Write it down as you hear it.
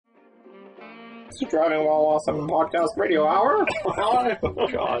It's the Driving While Awesome Podcast Radio Hour. Oh,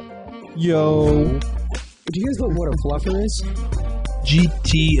 God. Yo. Do you guys know what a fluffer is?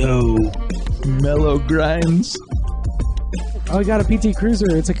 GTO. Mellow grinds. Oh, I got a PT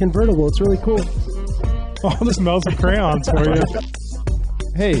Cruiser. It's a convertible. It's really cool. Oh, this smells of crayons for you.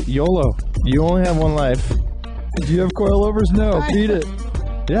 Hey, YOLO. You only have one life. Do you have coilovers? No. Beat it.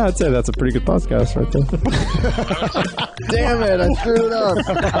 Yeah, I'd say that's a pretty good podcast right there. Damn it, I screwed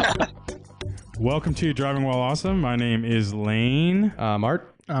up. Welcome to Driving While Awesome. My name is Lane.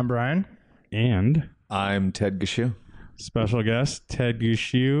 Art. I'm Brian. And I'm Ted Gashu. Special guest, Ted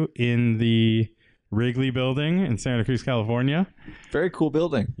Gashu in the Wrigley building in Santa Cruz, California. Very cool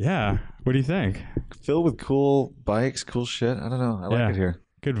building. Yeah. What do you think? Filled with cool bikes, cool shit. I don't know. I like it here.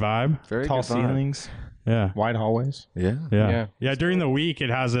 Good vibe. Very Tall good vibe. ceilings. Yeah. Wide hallways. Yeah. Yeah. During the week,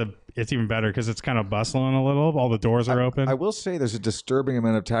 it's even better because it's kind of bustling a little. All the doors are open. I will say there's a disturbing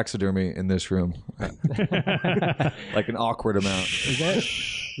amount of taxidermy in this room. Like an awkward amount. Is that?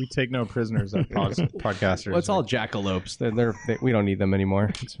 We take no prisoners at podcasters. Well, it's all jackalopes. We don't need them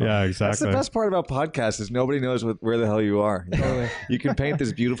anymore. Yeah, That's exactly. the best part about podcasts is nobody knows where the hell you are. You can paint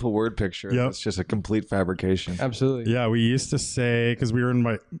this beautiful word picture. Yep. It's just a complete fabrication. Absolutely. Yeah, we used to say, because we were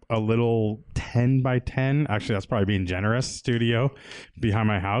in a little 10 by 10, actually that's probably being generous, studio behind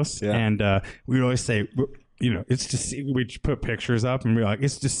my house. Yeah. And we would always say, it's deceiving. We'd put pictures up and be like,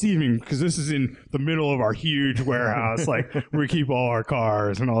 it's deceiving because this is in the middle of our huge warehouse. Like we keep all our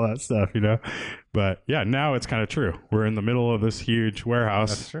cars and all that stuff, But yeah, now it's kind of true. We're in the middle of this huge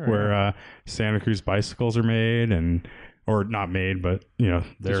warehouse where Santa Cruz bicycles are made or not made, but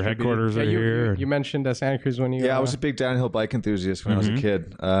their headquarters are here. You mentioned Santa Cruz when you... Yeah, I was a big downhill bike enthusiast when I was a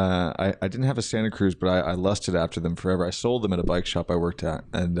kid. I didn't have a Santa Cruz, but I lusted after them forever. I sold them at a bike shop I worked at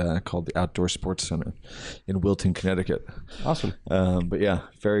and called the Outdoor Sports Center in Wilton, Connecticut. Awesome. But yeah,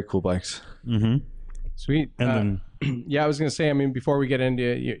 very cool bikes. Mm-hmm. Sweet. And then... Yeah, I was going to say, before we get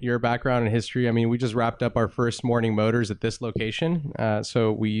into your background and history, we just wrapped up our first morning motors at this location.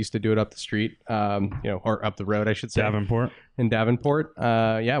 So we used to do it up the street, or up the road, I should say. Davenport. In Davenport.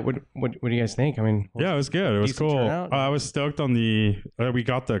 Yeah, what do you guys think? Yeah, it was good. It was decent cool. turnout. I was stoked on we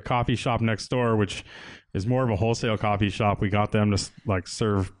got the coffee shop next door, which is more of a wholesale coffee shop. We got them to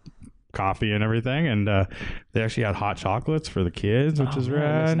serve coffee and everything, and they actually had hot chocolates for the kids, which is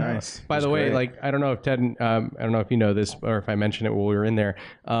rad. Nice. By the way, I don't know if Ted, I don't know if you know this or if I mentioned it while we were in there.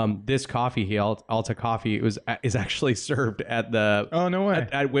 This coffee, Alta Coffee, is actually served at the no way.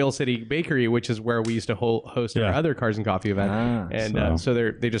 at Whale City Bakery, which is where we used to host our other Cars and Coffee event. So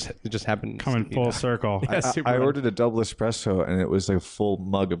they just happen Coming full circle. Yeah, super I fun. ordered a double espresso and it was like a full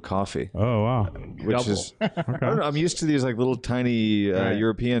mug of coffee. Oh, wow. Which is, I don't know, I'm used to these like little tiny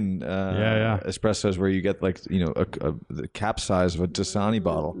European espressos where you get the cap size of a Dasani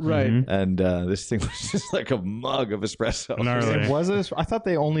bottle. Right. And this thing was just like a mug of espresso. Gnarly. Was it? I thought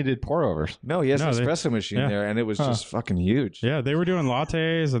they only did pour overs. No, he has an No, espresso machine there and it was just fucking huge. Yeah, they were doing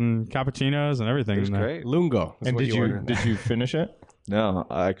lattes and cappuccinos and everything. It was in there. great. Lungo. is And what did you ordered. did you finish it? No,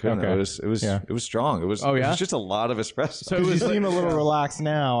 I couldn't. Okay. It was strong. It was Oh, yeah? it was just a lot of espresso. So it You was seem a little relaxed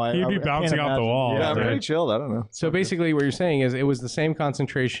now. You'd be bouncing off the wall. yeah, I'm Right. pretty chilled. I don't know. So basically, what you're saying is it was the same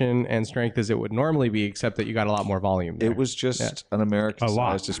concentration and strength as it would normally be, except that you got a lot more volume. There. It was just an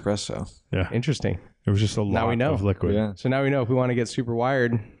American-sized espresso. Yeah, Interesting. it was just a lot we know. of liquid. Yeah. So now we know if we want to get super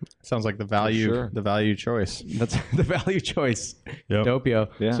wired, Sounds like the value, sure. the value choice. that's the value choice. Yep. Doppio.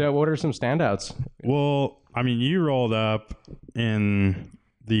 Yeah. So what are some standouts? Well, you rolled up in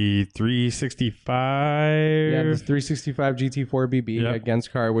the 365. Yeah, this 365 GT4 BB Yep.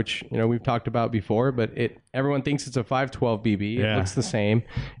 against car, which we've talked about before, but everyone thinks it's a 512 BB. It Yeah. looks the same,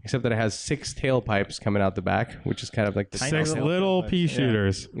 except that it has 6 tailpipes coming out the back, which is kind of like the 6 tail. little pea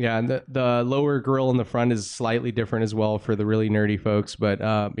shooters. Yeah, and the lower grill in the front is slightly different as well for the really nerdy folks, but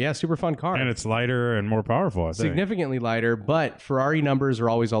yeah, super fun car. And it's lighter and more powerful, I think. Significantly lighter, but Ferrari numbers are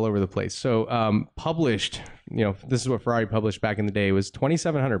always all over the place. So published, this is what Ferrari published back in the day, was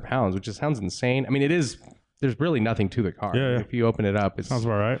 2,700 pounds, which just sounds insane. It is, there's really nothing to the car. Yeah. If you open it up, it's Sounds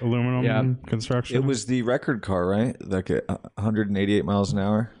about right. Aluminum construction. It was the record car, right? Like 188 miles an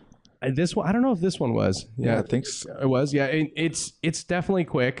hour. this one. I don't know if this one was. Yeah, I think so. It was, yeah. It's definitely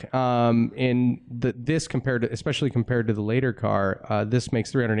quick. Especially compared to the later car, this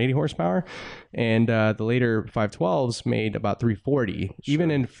makes 380 horsepower, and the later 512s made about 340. Even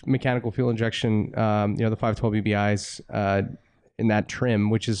in mechanical fuel injection, the 512 BBIs in that trim,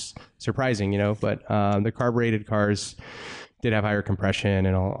 which is surprising, But the carbureted cars did have higher compression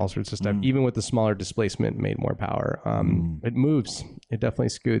and all sorts of stuff. Even with the smaller displacement, made more power. It moves. It definitely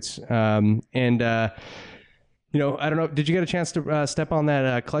scoots. I don't know. Did you get a chance to step on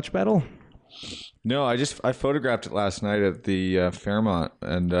that clutch pedal? No, I photographed it last night at the Fairmont,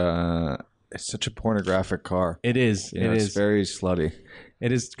 and it's such a pornographic car. It is. You know, it's very slutty. It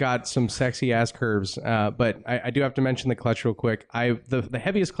has got some sexy ass curves, but I do have to mention the clutch real quick. The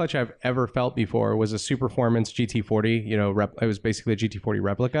heaviest clutch I've ever felt before was a Superformance GT40. You know, it was basically a GT40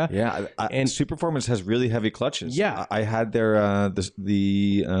 replica. Yeah, and Superformance has really heavy clutches. Yeah, I had their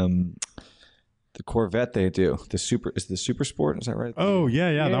the Corvette they do. The Super Sport, is that right? Oh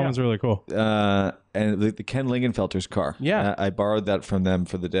yeah, that one's really cool. And the Ken Lingenfelter's car. Yeah. I borrowed that from them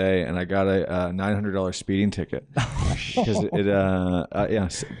for the day, and I got a $900 speeding ticket. Because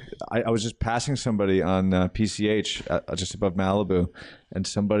I was just passing somebody on PCH just above Malibu, and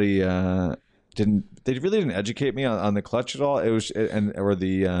somebody they really didn't educate me on the clutch at all. It was or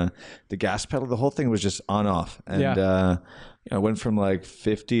the gas pedal. The whole thing was just on off, and I went from like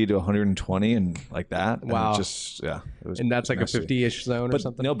 50 to 120 and like that. Wow. And it was and that's like messy. a 50-ish zone or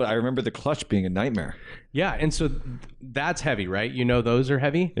something. No, but I remember the clutch being a nightmare. Yeah, and so that's heavy, right? You know those are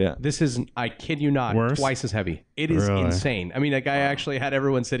heavy? Yeah. This is, I kid you not, Worse? twice as heavy. It is Really? insane. I mean, that guy actually had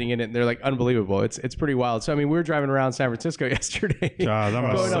everyone sitting in it, and they're like, unbelievable. It's pretty wild. So, I mean, we were driving around San Francisco yesterday. God, that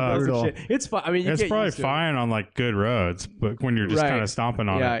must going up suck. those and shit. It's fun. I mean, you It's get probably used to it. fine on like good roads, but when you're just Right. kind of stomping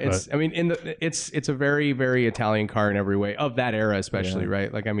on Yeah, it. it's. I mean, it's a very, very Italian car in every way of that era, especially,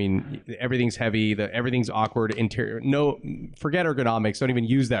 right? Like, I mean, everything's heavy. Everything's awkward. Interior. No, forget ergonomics. Don't even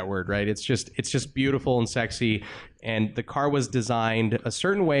use that word, right? It's just beautiful and sexy. And the car was designed a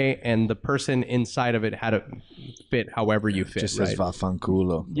certain way, and the person inside of it had to fit however you fit. Just right? says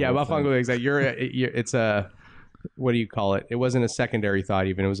Vaffanculo. Yeah, Vaffanculo. Exactly. It's a. What do you call it? It wasn't a secondary thought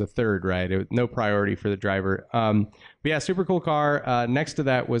even. It was a third, right? It was no priority for the driver. But yeah, super cool car. Next to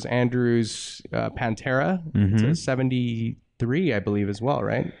that was Andrew's Pantera. It's a 73, I believe, as well,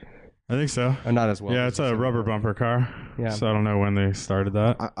 right? I think so. Or not as well. Yeah, it's a rubber bumper car. Yeah. So I don't know when they started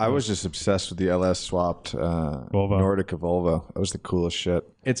that. I was just obsessed with the LS swapped Volvo. Nordica Volvo. That was the coolest shit.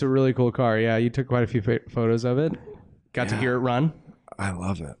 It's a really cool car. Yeah, you took quite a few photos of it. Got to hear it run. I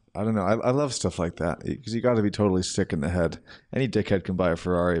love it. I don't know. I love stuff like that because you got to be totally sick in the head. Any dickhead can buy a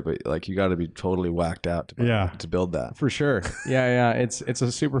Ferrari, but like you got to be totally whacked out to build that. For sure. Yeah. It's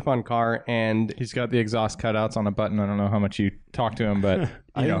a super fun car, and He's got the exhaust cutouts on a button. I don't know how much you talk to him, but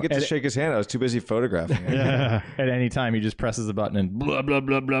I didn't get to shake his hand. I was too busy photographing it. at any time he just presses the button and blah blah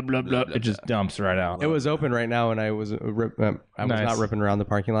blah blah blah blah. It just dumps right out. it was open right now, and I was Nice. not ripping around the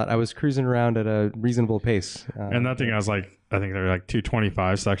parking lot. I was cruising around at a reasonable pace. And that thing has like, I think they're like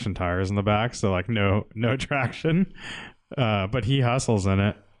 225 section tires in the back, so like no traction. But he hustles in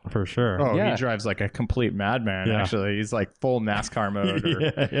it for sure. Oh, Yeah. he drives like a complete madman. Yeah. Actually, he's like full NASCAR mode or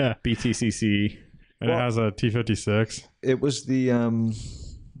yeah. BTCC. And it has a T56. It was the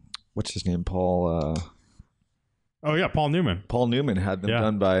what's his name? Paul Paul Newman. Paul Newman had them Yeah.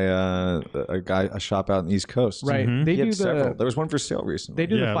 done by a shop out in the East Coast. Right. They He do had several. the There was one for sale recently. they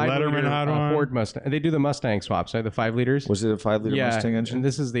do Yeah, the 5 Letterman liter had one. Ford Mustang. They do the Mustang swaps, right? The 5 liters. Was it a 5-liter yeah, Mustang engine? and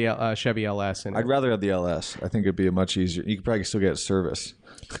this is the Chevy LS. And I'd rather have the LS. I think it'd be a much easier. You could probably still get service.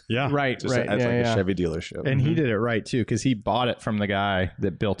 Yeah. right, Just right, as yeah, like yeah. a Chevy dealership. And he did it right too, because he bought it from the guy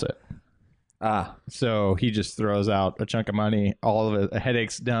that built it. So he just throws out a chunk of money, all of it, a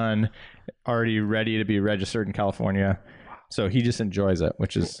headache's done, already ready to be registered in California. So he just enjoys it,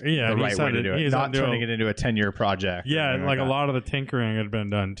 which is Yeah, the he right said way to it- do it. he's Not not doing- turning it into a 10-year project. or Yeah, anything like a that. lot of the tinkering had been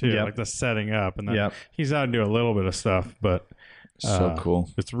done too, Yep. like the setting up, and then Yep. he's out to do a little bit of stuff, but So cool.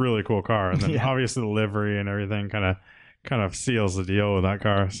 it's a really cool car. And then obviously the livery and everything kind of seals the deal with that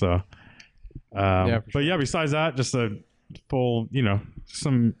car. So, for but yeah, besides that, just a full,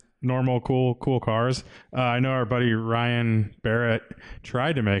 some normal cool cars. I know our buddy Ryan Barrett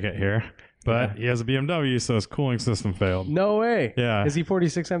tried to make it here, but he has a BMW, so his cooling system failed. No way. Yeah. Is he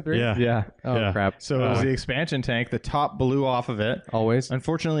 46 M3? Yeah. Yeah. Oh Yeah. crap. So it was the expansion tank. The top blew off of it. Always.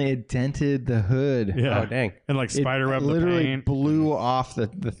 Unfortunately, it dented the hood. Yeah. Oh dang. And like It spider web the literally paint. blew off the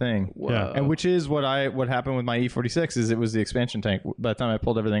thing. Yeah. And which is what happened with my E46 is it was the expansion tank. By the time I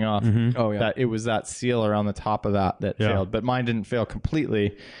pulled everything off, Oh yeah. that it was that seal around the top of that Yeah. failed. But mine didn't fail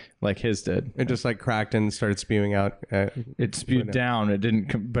completely like his did. It just like cracked and started spewing out. It spewed down. It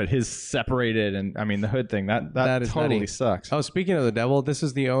didn't, but his separated. And I mean, the hood thing that That is totally nutty. sucks. Oh, speaking of the devil, this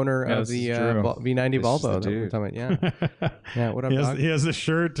is the owner of this the is Drew. V90 This is the Volvo. that we're dude. talking about. Yeah. Yeah. What up, dog? He has the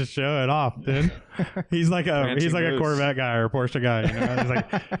shirt to show it off, dude. He's like a moose. Corvette guy or a Porsche guy. He's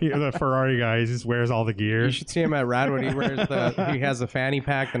like the Ferrari guy. He just wears all the gear. You should see him at Radwood. He has the fanny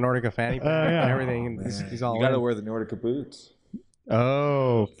pack, the Nordica fanny pack, yeah. and everything. And he's all You got to in. wear the Nordica boots.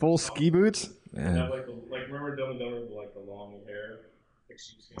 Oh, full ski boots? Yeah. Like remember Dumb and Dumber, like the long hair. Like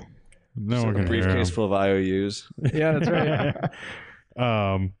she was No one A can hear him. briefcase full of IOUs. Yeah, that's right.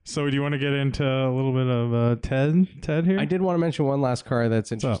 So do you want to get into a little bit of Ted here? I did want to mention one last car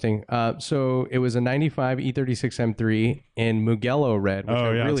that's interesting. So it was a 95 E36 M3 in Mugello red, which I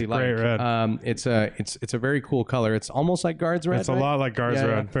really it's like. great red. It's a very cool color. It's almost like Guards red. It's a right? lot like Guards Yeah,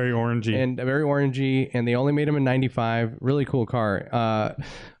 red, yeah. very orangey. And very orangey, and they only made them in 95. Really cool car.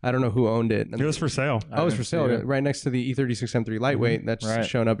 I don't know who owned it. It was for sale. Oh, it was for sale, right next to the E36 M3 lightweight that's Right.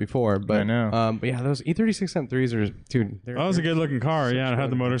 shown up before. But I know. But yeah, those E36 M3s are, dude. That was a good looking car. Yeah, it had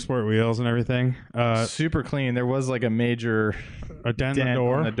the motorsport wheels and everything. Super clean. There was like a major A dent in the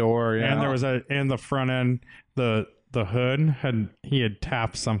door. on the door. Yeah. And there was and the front end, the hood had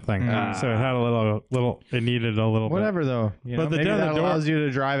tapped something, so it had a little. It needed a little Whatever though. You But know, the maybe dent in that the door- allows you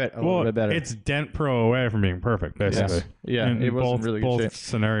to drive it a bit. little bit better. It's dent pro away from being perfect, basically. Yeah, in it was in both, really good both shape.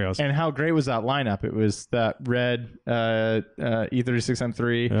 scenarios. And how great was that lineup? It was that red E36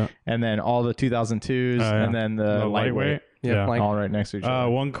 M3, Yeah. and then all the 2002s, Yeah. and then the lightweight, Yeah, like- all right next to each other.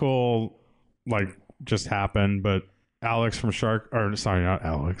 One cool, just happened, but Alex from not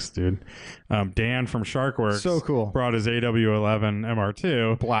Alex, dude. Dan from Sharkworks. So cool. Brought his AW11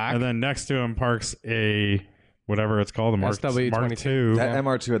 MR2. Black. And then next to him parks a, whatever it's called, the Mark SW22. II. That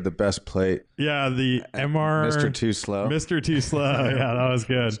MR2 had the best plate. Yeah, the MR. Mr. Too Slow. Mr. Too Slow. Yeah, that was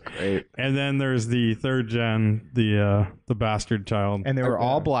good. Great. And then there's the third gen, the bastard child. And they were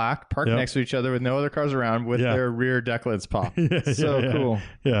all black, parked Yep. next to each other with no other cars around, with Yeah. their rear deck lids popped. Yeah, So yeah, cool.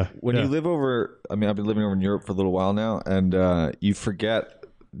 Yeah. When yeah. you live over, I've been living over in Europe for a little while now, and you forget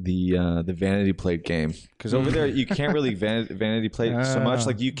the vanity plate game, because over there you can't really vanity plate so much.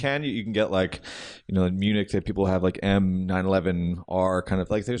 Like you can get like, in Munich that people have like M911R kind of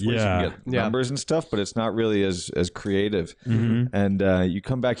like, there's ways you can get numbers and stuff, but it's not really as creative. And you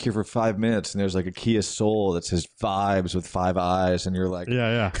come back here for 5 minutes and there's like a Kia Soul that says vibes with 5 eyes, and you're like,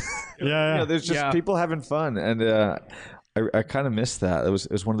 Yeah. there's just people having fun, and I kind of miss that. It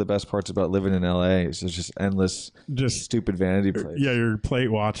was one of the best parts about living in LA. It's just endless, Just stupid vanity plates. Yeah, you're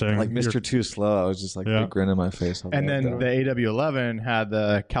plate watching. Like Mr. Too Slow. I was just like a big grin on my face. And then the AW11 had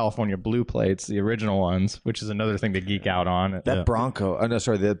the California blue plates, the original ones, which is another thing to geek out on. that Bronco. Oh no,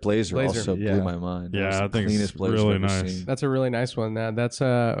 sorry, that Blazer also yeah. blew my mind. Yeah, That was I the think it's cleanest Blazer really I've ever nice. seen. That's a really nice one. That's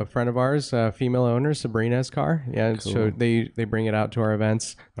a friend of ours, a female owner, Sabrina's car. Yeah, so they bring it out to our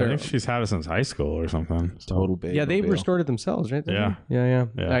events. I think she's had it since high school or something. Total babe. Yeah, they mobile. restored it themselves, right? Yeah.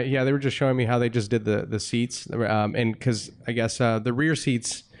 Yeah. They were just showing me how they just did the seats, and because I guess the rear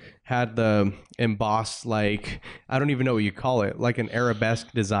seats had the embossed, like, I don't even know what you call it, like an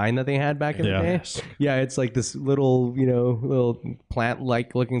arabesque design that they had back in the day. Yeah, it's like this little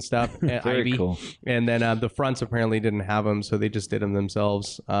plant-like looking stuff, Very ivy. cool. And then the fronts apparently didn't have them, so they just did them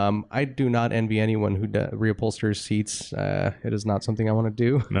themselves. I do not envy anyone who reupholsters seats. It is not something I want to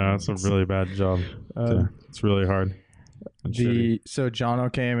do. No, it's a really bad job. It's really hard. So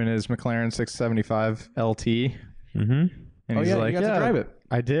Jono came in his McLaren 675 LT. Mm-hmm. And Oh, he's yeah, like, you got to drive it.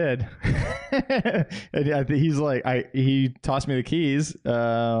 I did. And he's like, he tossed me the keys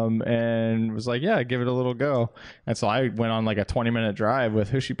and was like, yeah, give it a little go. And so I went on like a 20-minute drive with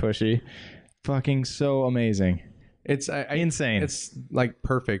Hushy Pushy. Fucking so amazing. It's Insane. It's like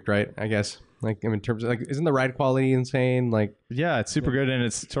perfect, right? I guess. Like in terms of like, isn't the ride quality insane? Like, Yeah, it's super good, and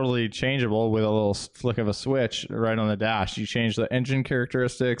it's totally changeable with a little flick of a switch right on the dash. You change the engine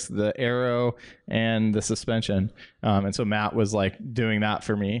characteristics, the aero, and the suspension. And so Matt was like doing that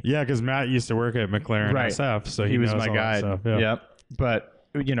for me. Yeah, because Matt used to work at McLaren Right. SF, so He was knows my all that guide. stuff. Yeah. Yep. But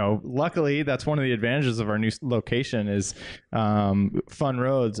luckily, that's one of the advantages of our new location is Fun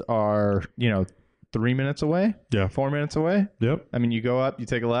Roads are 3 minutes away, Yeah. 4 minutes away. Yep. I mean, you go up, you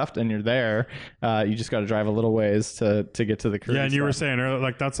take a left, and you're there. You just got to drive a little ways to get to the curve. Yeah, and you were saying earlier,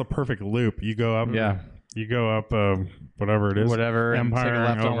 like that's a perfect loop. You go up. Yeah. You go up, whatever it is, Whatever, and Empire, take a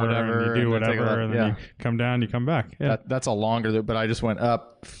left and on over, whatever, and you do and then take a whatever, left, and then you come down, you come back. Yeah. That's a longer loop, but I just went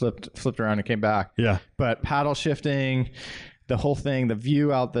up, flipped around, and came back. Yeah. But paddle shifting, the whole thing, the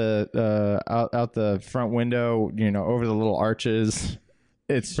view out the out the front window, over the little arches.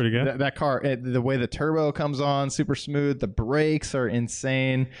 It's pretty good. That car, the way the turbo comes on, super smooth. The brakes are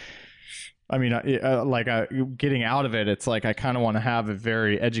insane. I mean, getting out of it, it's like I kind of want to have a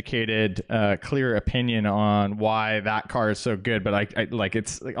very educated, clear opinion on why that car is so good. But I like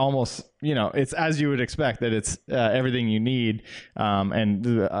it's like almost, it's as you would expect that it's everything you need.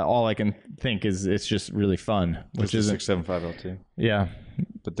 And all I can think is it's just really fun, which is 675 LT, yeah.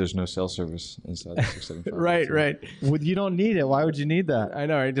 but there's no cell service inside the 675. right. Well, you don't need it. Why would you need that? I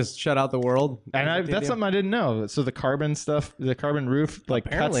know, right? Just shut out the world. And that's something I didn't know. So the carbon stuff, the carbon roof, like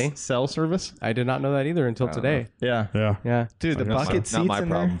Apparently. cuts cell service. I did not know that either until today. Yeah. Yeah. Yeah. Dude, the Not bucket seats not my in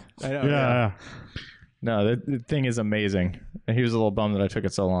problem. I know. Yeah. No, the thing is amazing. He was a little bummed that I took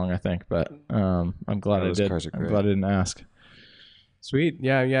it so long, I think, but I'm glad I those did. cars are I'm great. glad I didn't ask. Sweet.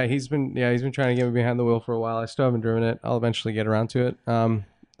 Yeah. He's been trying to get me behind the wheel for a while. I still haven't driven it. I'll eventually get around to it.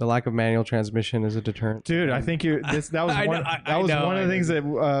 The lack of manual transmission is a deterrent. Dude, I think that was I one. know, That was I know, one of I the things that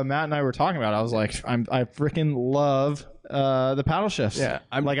Matt and I were talking about. I was like, I freaking love the paddle shifts. Yeah,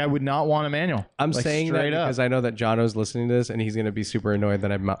 I would not want a manual. I'm Like, saying that straight up. because I know that Jono's listening to this and he's going to be super annoyed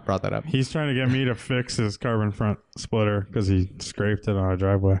that I brought that up. He's trying to get me to fix his carbon front splitter because he scraped it on a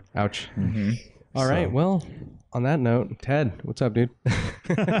driveway. Ouch. All right. Well, on that note, Ted, what's up, dude?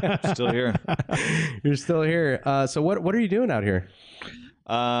 Still here. You're still here. So what are you doing out here?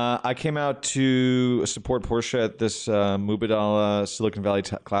 I came out to support Porsche at this Mubadala Silicon Valley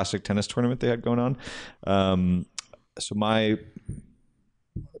Classic tennis tournament they had going on. So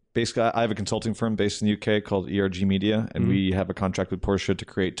basically, I have a consulting firm based in the UK called ERG Media, and we have a contract with Porsche to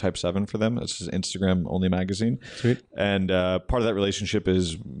create Type 7 for them. It's an Instagram-only magazine. Sweet. And part of that relationship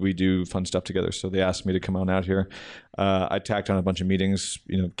is we do fun stuff together. So they asked me to come on out here. I tacked on a bunch of meetings,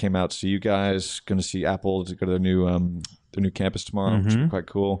 came out to see you guys, going to see Apple, to go to their new campus tomorrow, which is quite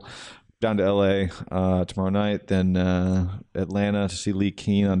cool. Down to LA tomorrow night, then Atlanta to see Lee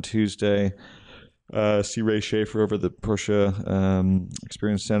Keen on Tuesday. See Ray Schaefer over at the Porsche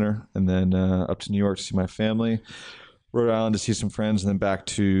Experience Center, and then up to New York to see my family, Rhode Island to see some friends, and then back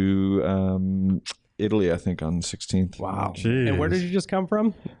to Italy, I think, on the 16th. Wow. Jeez. And where did you just come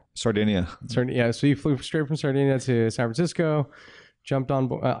from? Sardinia. Yeah, so you flew straight from Sardinia to San Francisco, jumped on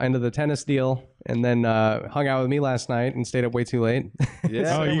into the tennis deal, and then hung out with me last night and stayed up way too late.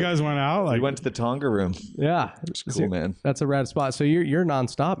 Yeah. Oh, you guys went out? We Like, went to the Tonga room. Yeah. It was cool, man. That's a rad spot. So you're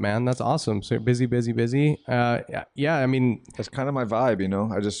nonstop, man. That's awesome. So busy. Yeah. I mean, That's kind of my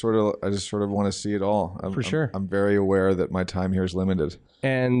vibe, I just sort of want to see it all. For sure. I'm very aware that my time here is limited.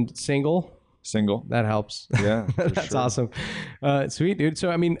 and single. Single. That helps. Yeah. for That's sure. awesome. Sweet, dude. So,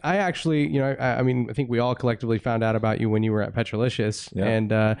 I mean, I actually, I think we all collectively found out about you when you were at Petrolicious. Yeah.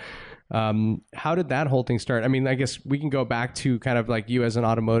 And how did that whole thing start? I mean, I guess we can go back to kind of like you as an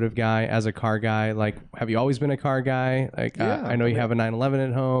automotive guy, as a car guy. Like, have you always been a car guy? Like, Yeah, I know you have a 911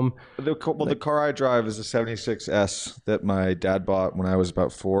 at home. The car I drive is a 76S that my dad bought when I was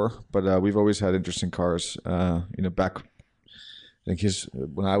about 4. But we've always had interesting cars. Back, I think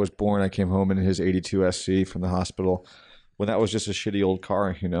when I was born, I came home in his 82 SC from the hospital. When that was just a shitty old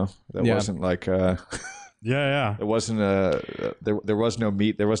car, that Yeah. wasn't like yeah. it wasn't there was no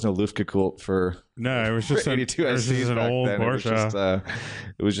meat, there was no Luftgekühlt for No, it was just for 82 it was just SCs an back old then. Porsche.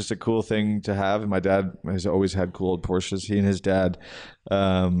 It was just a cool thing to have. And my dad has always had cool old Porsches. He and his dad,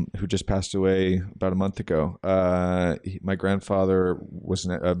 who just passed away about a month ago, my grandfather was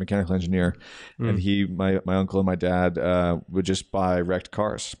a mechanical engineer, and my uncle and my dad would just buy wrecked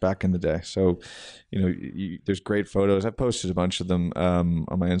cars back in the day. So, there's great photos. I posted a bunch of them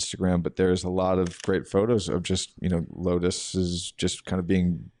on my Instagram, but there's a lot of great photos of just Lotus is just kind of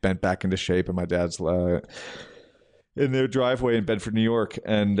being bent back into shape, and my dad's in their driveway in Bedford, New York,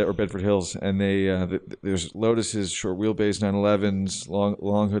 or Bedford Hills, and there's Lotuses, short wheelbase 911s,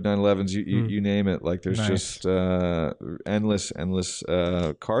 long hood 911s, you name it. Like there's just endless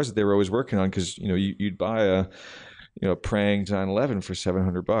cars that they were always working on, because you'd buy a Prang 911 for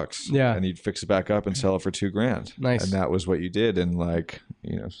 $700, Yeah. and you'd fix it back up and sell it for $2,000. Nice. And that was what you did in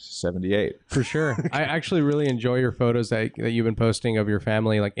 78. For sure. I actually really enjoy your photos that you've been posting of your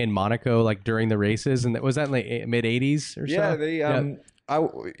family, like in Monaco, like during the races. And was that in like mid 80s or so?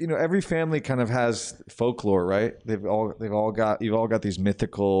 Yeah, every family kind of has folklore, right? you've all got these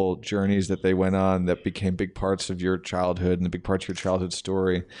mythical journeys that they went on that became big parts of your childhood and the big parts of your childhood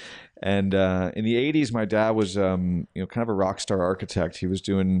story. And in the 80s, my dad was, kind of a rock star architect. He was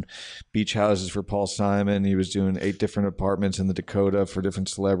doing beach houses for Paul Simon. He was doing 8 different apartments in the Dakota for different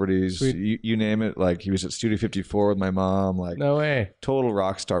celebrities. You name it. Like he was at Studio 54 with my mom. Like No way. total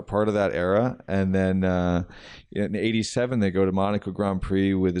rock star, part of that era. And then in 87, they go to Monaco Grand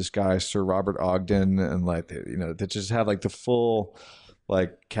Prix with this guy, Sir Robert Ogden, and they just have like the full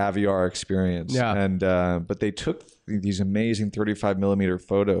caviar experience. Yeah. And but they took these amazing 35 millimeter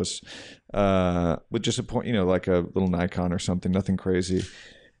photos with just a point, like a little Nikon or something, nothing crazy.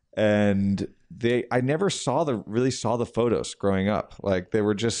 And I never really saw the photos growing up. Like they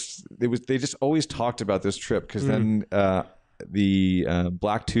just always talked about this trip, because then the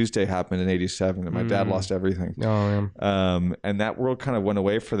Black Tuesday happened in 87, and my dad lost everything. Oh, man. And that world kind of went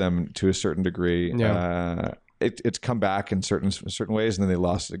away for them to a certain degree. Yeah. It's come back in certain ways, and then they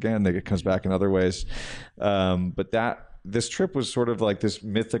lost it again. It comes back in other ways. But this trip was sort of like this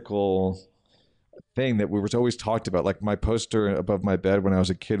mythical thing that was always talked about. Like my poster above my bed when I was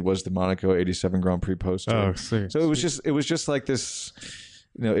a kid was the Monaco '87 Grand Prix poster. Oh, sweet. So it was just like this.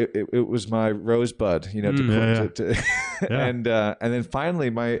 It was my rosebud, and then finally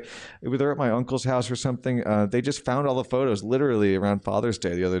they're at my uncle's house or something. They just found all the photos literally around Father's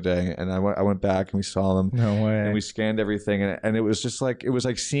Day the other day, and I went back and we saw them. No way. And we scanned everything, and it was just like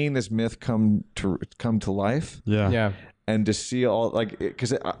seeing this myth come to life. Yeah. And to see all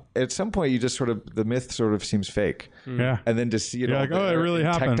because at some point you just the myth sort of seems fake. Yeah. And then to see it You're all like, oh, it really in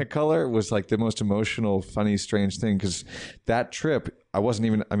happened. Technicolor was like the most emotional, funny, strange thing. Because that trip, I wasn't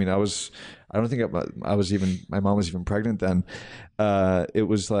even. I mean, I don't think I was even. My mom was even pregnant then. It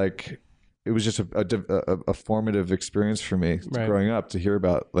was just a formative experience for me growing up to hear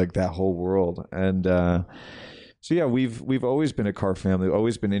about like that whole world. And so yeah, we've always been a car family,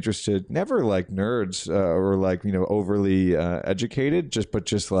 always been interested, never like nerds or like, overly educated,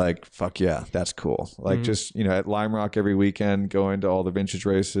 just like, fuck yeah, that's cool. Like just, at Lime Rock every weekend, going to all the vintage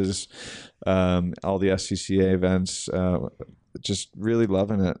races, all the SCCA events, just really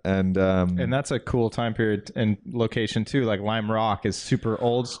loving it. And that's a cool time period and location too. Like Lime Rock is super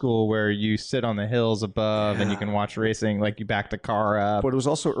old school where you sit on the hills above and you can watch racing, like you back the car up. But it was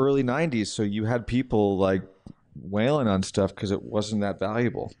also early 90s, so you had people like wailing on stuff because it wasn't that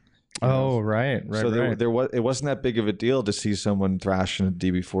valuable. Oh, right. So it wasn't that big of a deal to see someone thrashing a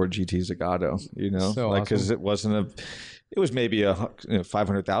DB4 GT Zagato, So because awesome. it was maybe a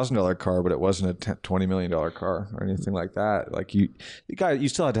 $500,000 car, but it wasn't a $20 million car or anything like that. Like you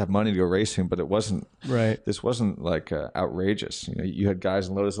still had to have money to go racing, but it wasn't Right. This wasn't like outrageous. You had guys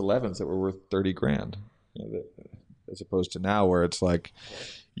in Lotus 11s that were worth $30,000, as opposed to now where it's like,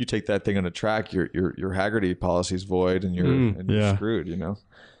 you take that thing on a track, your Haggerty policy's void, and you're screwed.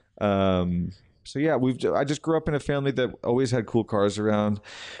 So yeah, I just grew up in a family that always had cool cars around.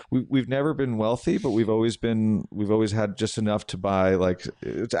 We've never been wealthy, but we've always had just enough to buy. Like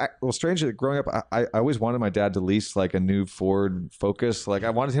strangely, growing up, I always wanted my dad to lease like a new Ford Focus. Like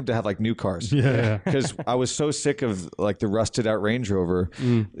I wanted him to have like new cars. Yeah. Because I was so sick of like the rusted out Range Rover.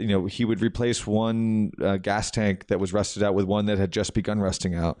 He would replace one gas tank that was rusted out with one that had just begun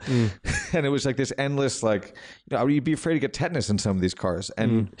rusting out, and it was like this endless like you'd be afraid to get tetanus in some of these cars.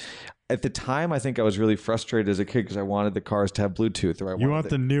 And at the time, I think I was really frustrated as a kid because I wanted the cars to have Bluetooth, or you want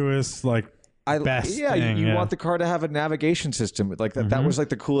the newest like best thing. You want the car to have a navigation system like that. That was like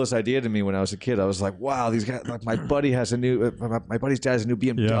the coolest idea to me when I was a kid. I was like, wow, these guys. Like my buddy has my buddy's dad has a new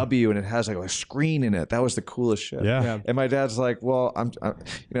BMW, and it has like a screen in it. That was the coolest shit. Yeah. And my dad's like, well, I'm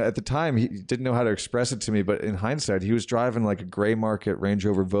at the time he didn't know how to express it to me, but in hindsight, he was driving like a gray market Range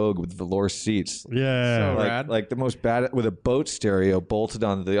Rover Vogue with velour seats. Yeah. So rad. Like the most bad with a boat stereo bolted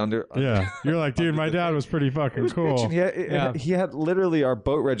on the under. Yeah. You're like, dude, my dad was pretty fucking cool. He had literally our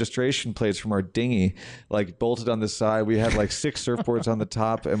boat registration plates from our dinghy like bolted on the side. We had like 6 surfboards on the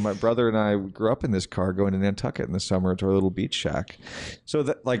top, and my brother and I grew up in this car going to Nantucket in the summer to our little beach shack. So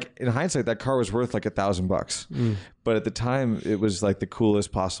that like in hindsight, that car was worth like $1,000, but at the time it was like the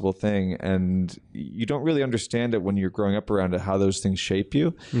coolest possible thing. And you don't really understand it when you're growing up around it, how those things shape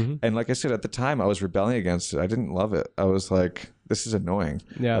you. And like I said, at the time I was rebelling against it. I didn't love it. I was like, this is annoying.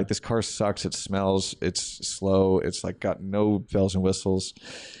 Yeah. Like this car sucks. It smells. It's slow. It's like got no bells and whistles.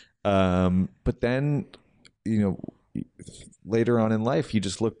 But then, later on in life, you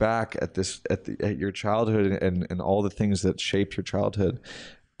just look back at your childhood and all the things that shaped your childhood.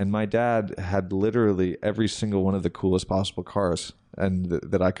 And my dad had literally every single one of the coolest possible cars and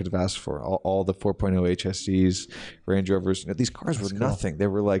that I could have asked for. All the 4.0 HSEs, Range Rovers. These cars were nothing. They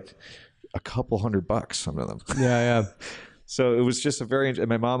were like a couple $100, some of them. Yeah. So it was just and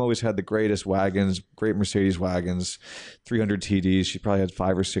my mom always had the greatest wagons, great Mercedes wagons, 300 TDs. She probably had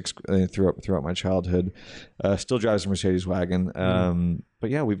 5 or 6 throughout my childhood. Still drives a Mercedes wagon. But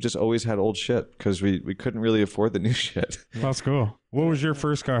yeah, we've just always had old shit because we couldn't really afford the new shit. That's cool. What was your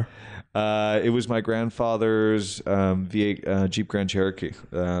first car? It was my grandfather's V8 Jeep Grand Cherokee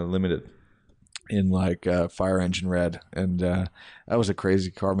Limited. In like fire engine red, and that was a crazy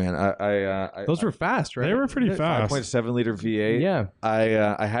car, man. Those were fast, right? They were pretty fast. 5.7 liter V8. Yeah.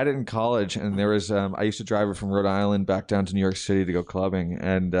 I had it in college, and there was I used to drive it from Rhode Island back down to New York City to go clubbing,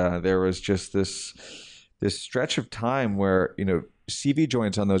 and there was just this stretch of time where CV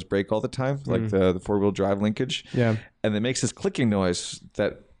joints on those break all the time, like the 4-wheel drive linkage. Yeah. And it makes this clicking noise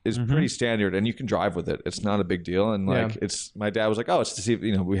that is pretty standard, and you can drive with it. It's not a big deal. And like, it's my dad was like, "Oh, it's the CV."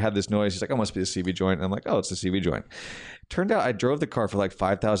 You know, we had this noise. He's like, "Oh, it must be the CV joint." And I'm like, "Oh, it's the CV joint." Turned out I drove the car for like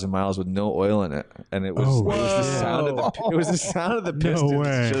 5,000 miles with no oil in it, and it was the sound of the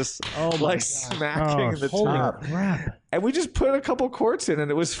pistons just like smacking the top. And we just put a couple quarts in, and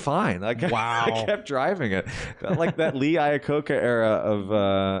it was fine. Like, I kept driving it, like that Lee Iacocca era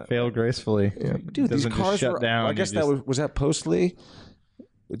of fail gracefully. Dude, these cars shut were down. I guess that was that post Lee.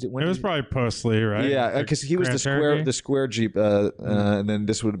 It was probably post Lee, right? Yeah, because he was the square Jeep, and then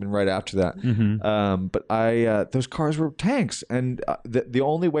this would have been right after that. But those cars were tanks, and the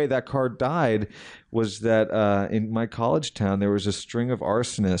only way that car died was that in my college town there was a string of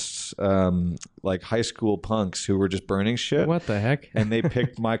arsonists, like high school punks who were just burning shit. What the heck? And they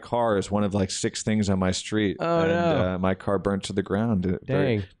picked my car as one of like 6 things on my street. No. My car burnt to the ground.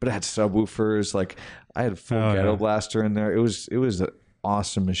 Dang. But it had subwoofers. Like I had a full ghetto blaster in there. It was a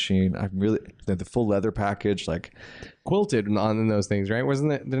awesome machine. I really the full leather package, like quilted on those things, right?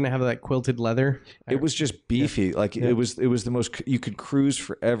 Didn't it have that quilted leather? It was just beefy. Like it was the most, you could cruise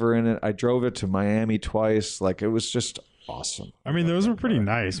forever in it. I drove it to Miami twice. Like it was just awesome. I mean, those were pretty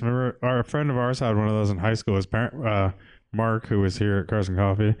nice. Remember, a friend of ours had one of those in high school. His parent, Mark, who was here at Cars and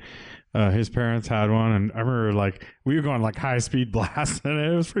Coffee, his parents had one, and I remember like we were going like high speed blast, and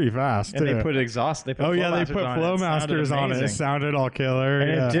it was pretty fast. And too. they put exhaust. They put they put Flowmasters on it. It sounded all killer,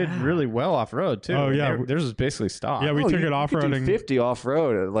 and it did really well off road too. Oh yeah, theirs was basically stock. Yeah, we took it off roading 50 off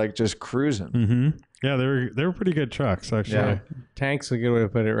road, like just cruising. Mm-hmm. Yeah, they were pretty good trucks actually. Yeah. Tank's a good way to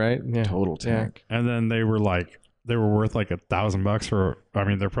put it, right? Yeah. Total tank. And then they were worth like $1,000 for. I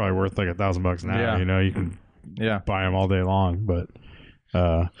mean, they're probably worth like $1,000 now. Yeah. You know, you can buy them all day long, but.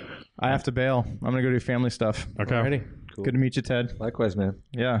 I have to bail. I'm gonna go do family stuff. Okay. Alrighty. Cool. Good to meet you, Ted. Likewise, man.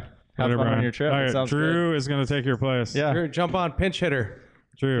 Yeah. Have Later, fun Brian. on your trip. All right, It sounds Drew is going to take your place. Yeah. Drew, jump on, pinch hitter.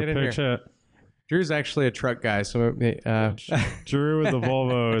 Drew, Get in pitch here. it. Drew's actually a truck guy, so Drew with the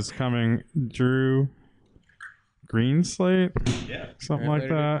Volvo is coming. Drew Greenslate? Yeah. Something like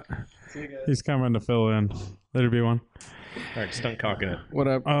that. He's coming to fill in. Later, B1. All right, stunt cocking it. what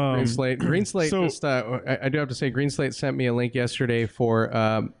up, Green Slate? Green Slate so- just, I do have to say, Green Slate sent me a link yesterday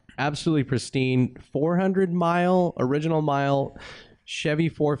for absolutely pristine 400-mile, original mile Chevy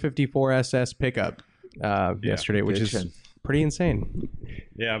 454 SS pickup yesterday, which is pretty insane.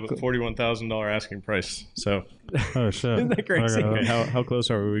 Yeah, but $41,000 asking price. So Oh, shit. Isn't that crazy? okay, how close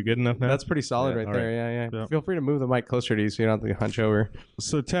are we? Are we good enough now? That's pretty solid right all there. right. Yeah. Feel free to move the mic closer to you so you don't have to hunch over.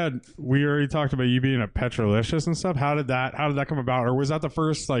 So, Ted, we already talked about you being a Petrolicious and stuff. How did that come about? Or was that the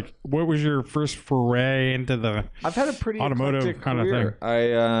first, what was your first foray into the I've had a pretty automotive eclectic kind of career.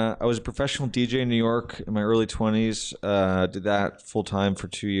 thing? I was a professional DJ in New York in my early 20s. Did that full time for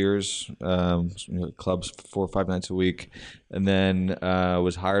 2 years. Clubs 4 or 5 nights a week, and then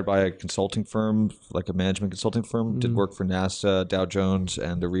was hired by a consulting firm, like a management consulting firm. Did work for NASA, Dow Jones,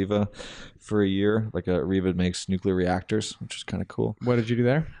 and Areva for a year. Like Areva makes nuclear reactors, which is kind of cool. What did you do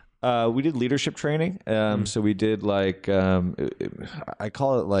there? We did leadership training. So we did I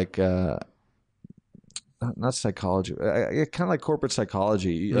call it like not psychology, kind of like corporate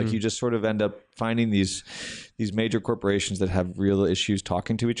psychology. Like you just sort of end up finding these major corporations that have real issues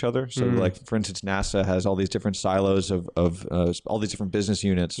talking to each other. So like, for instance, NASA has all these different silos of all these different business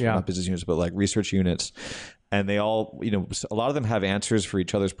units, not business units, but like research units. And they all, a lot of them have answers for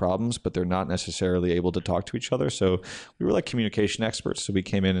each other's problems, but they're not necessarily able to talk to each other. So we were like communication experts. So we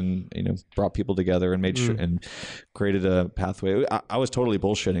came in and, brought people together and made sure and created a pathway. I was totally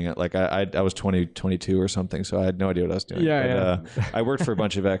bullshitting it. Like I was 22 or something. So I had no idea what I was doing. I worked for a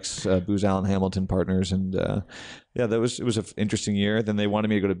bunch of Booz Allen Hamilton partners, and it was an interesting year. Then they wanted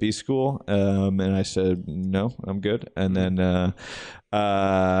me to go to B school, and I said no, I'm good. And then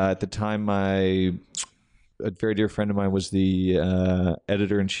at the time, a very dear friend of mine was the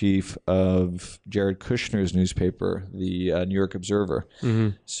editor-in-chief of Jared Kushner's newspaper, the New York Observer.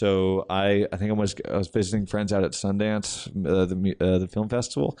 So I think I was visiting friends out at Sundance, the film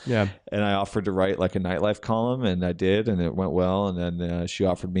festival. Yeah, and I offered to write like a nightlife column, and I did, and it went well. And then she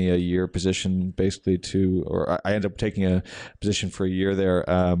offered me a year position, basically I ended up taking a position for a year there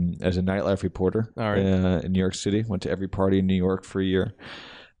as a nightlife reporter in New York City. Went to every party in New York for a year.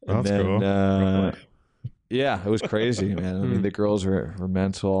 And that's cool. Yeah, it was crazy, man. I mean, the girls were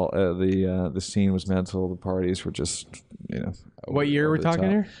mental. The scene was mental. The parties were just, What year are we talking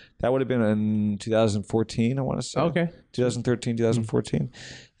here? That would have been in 2014, I want to say. Okay. 2013, 2014.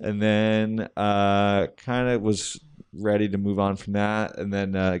 And then kind of was ready to move on from that, and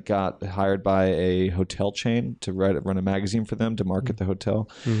then got hired by a hotel chain to run a magazine for them to market the hotel.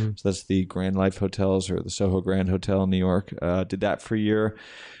 So that's the Grand Life Hotels, or the Soho Grand Hotel in New York. Did that for a year.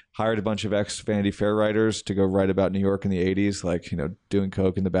 Hired a bunch of ex-Vanity Fair writers to go write about New York in the 80s, like, doing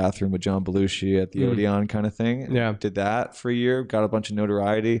coke in the bathroom with John Belushi at the Odeon kind of thing. Yeah. Did that for a year, got a bunch of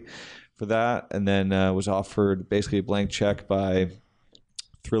notoriety for that, and then was offered basically a blank check by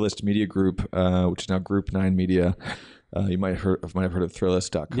Thrillist Media Group, which is now Group 9 Media. You might have heard of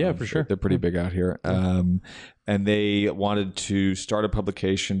Thrillist.com. Yeah, for sure. They're pretty big out here. And they wanted to start a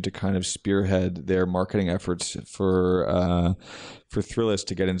publication to kind of spearhead their marketing efforts for Thrillist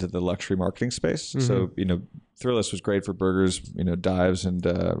to get into the luxury marketing space. So, Thrillist was great for burgers, dives and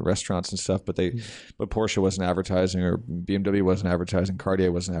restaurants and stuff, but Porsche wasn't advertising, or BMW wasn't advertising,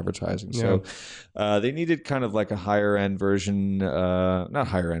 Cartier wasn't advertising. So they needed kind of like a higher end version, not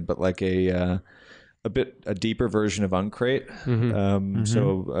higher end, but like a deeper version of Uncrate.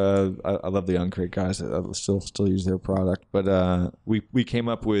 So I love the Uncrate guys. I still use their product, but we came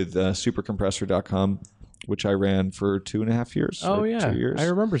up with supercompressor.com, which I ran for 2.5 years. Oh, yeah. 2 years. I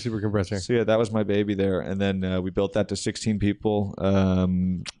remember Super Compressor. So yeah, that was my baby there. And then we built that to 16 people.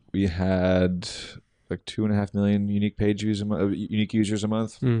 We had like 2.5 million unique unique users a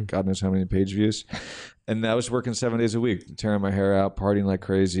month. God knows how many page views. And I was working 7 days a week, tearing my hair out, partying like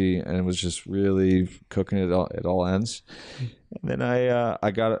crazy, and was just really cooking it at all ends. And then I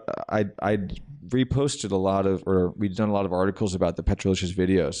reposted a lot of, or we'd done a lot of articles about the Petrolicious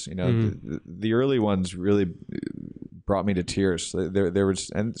videos. The early ones really brought me to tears. There was,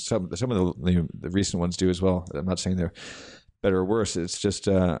 and some of the recent ones do as well. I'm not saying they're better or worse. It's just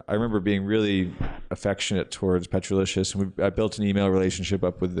I remember being really affectionate towards Petrolicious, and I built an email relationship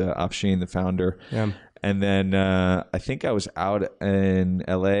up with Afshin, the founder. Yeah. And then I think I was out in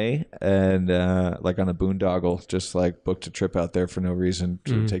LA and like on a boondoggle, just like booked a trip out there for no reason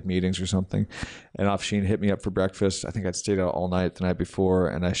to take meetings or something. And Afshin hit me up for breakfast. I think I'd stayed out all night the night before,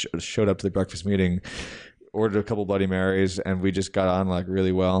 and I showed up to the breakfast meeting, ordered a couple Bloody Marys, and we just got on like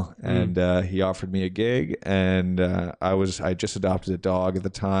really well. And he offered me a gig, and I just adopted a dog at the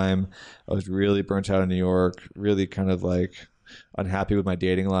time. I was really burnt out in New York, really kind of like unhappy with my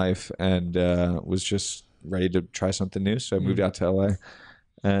dating life, and was just ready to try something new. So I moved out to LA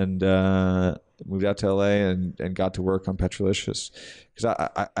and got to work on Petrolicious, because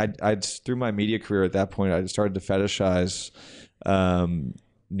I'd through my media career at that point, I started to fetishize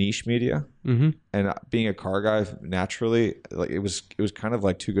niche media, and being a car guy, naturally, like it was kind of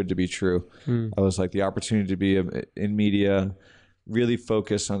like too good to be true. I was like, the opportunity to be in media, really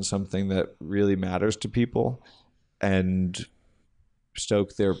focus on something that really matters to people, and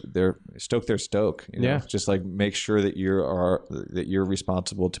stoke their stoke, just like make sure that you're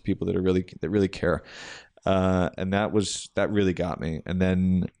responsible to people that really care. And that really got me. And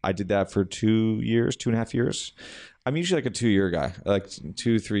then I did that for 2.5 years. I'm usually like a 2-year guy, like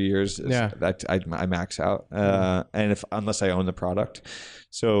 2-3 years. That I max out. And unless I own the product.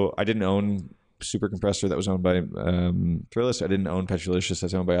 So I didn't own Super Compressor, that was owned by Thrillist. I didn't own Petrolicious,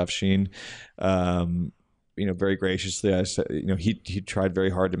 that's owned by Afshin. Very graciously, I said, he tried very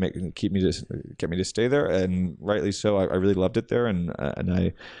hard to get me to stay there, and rightly so. I really loved it there, and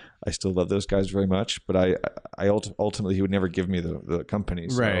I still love those guys very much. But I ultimately, he would never give me the company,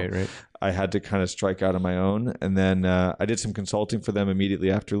 so right. I had to kind of strike out on my own. And then I did some consulting for them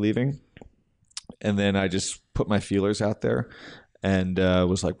immediately after leaving, and then I just put my feelers out there. And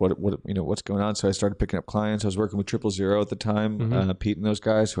was like, what's going on? So I started picking up clients. I was working with 000 at the time, Pete and those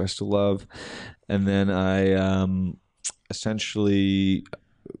guys, who I still love. And then I essentially,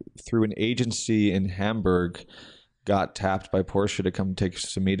 through an agency in Hamburg, got tapped by Porsche to come take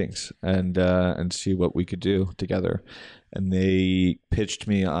some meetings and see what we could do together. And they pitched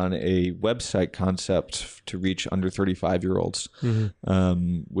me on a website concept to reach under 35-year-olds,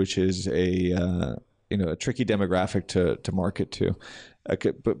 which is a tricky demographic to market to.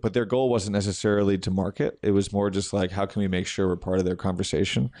 But their goal wasn't necessarily to market. It was more just like, how can we make sure we're part of their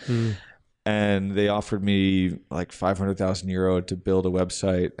conversation? And they offered me like 500,000 euro to build a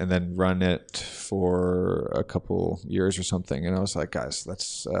website and then run it for a couple years or something. And I was like, guys,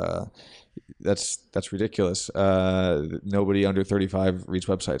 that's ridiculous. Nobody under 35 reads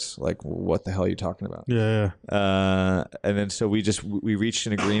websites. Like, what the hell are you talking about? Yeah. And then so we reached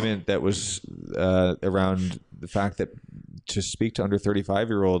an agreement that was around the fact that to speak to under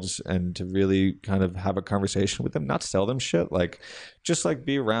 35-year-olds and to really kind of have a conversation with them, not sell them shit, like just like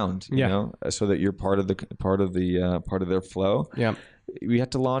be around, you know, so that you're part of their flow. Yeah. we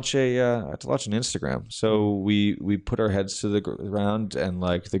had to launch an Instagram. So we put our heads to the ground, and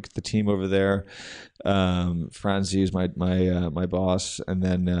like the team over there, Franzi is my boss, and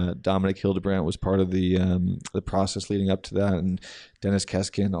then Dominic Hildebrandt was part of the process leading up to that, and Dennis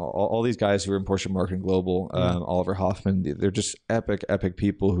Keskin, all these guys who are in Porsche Marketing Global, Oliver Hoffman, they're just epic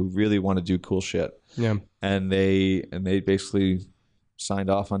people who really want to do cool shit. Yeah. And they basically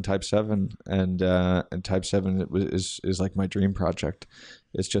signed off on Type 7, and Type 7 is like my dream project.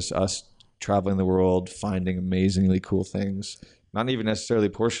 It's just us traveling the world, finding amazingly cool things. Not even necessarily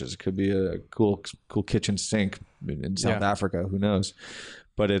Porsches. It could be a cool kitchen sink in South Africa. Who knows?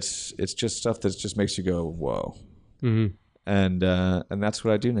 But it's just stuff that just makes you go, whoa. Mm-hmm. And that's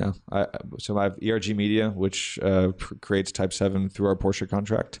what I do now. So I have ERG Media, which creates Type 7 through our Porsche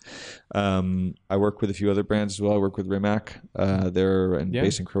contract. I work with a few other brands as well. I work with Rimac. They're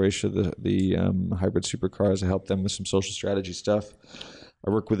based in Croatia, the hybrid supercars. I help them with some social strategy stuff. I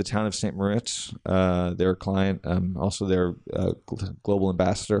work with the town of St. Moritz. They're a client. Also, they're global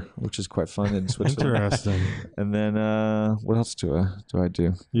ambassador, which is quite fun in Switzerland. Interesting. And then what else do I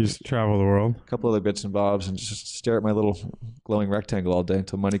do? You just travel the world. A couple other bits and bobs, and just stare at my little glowing rectangle all day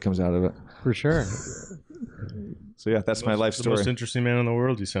until money comes out of it. For sure. So yeah, that's my life The story. most interesting man in the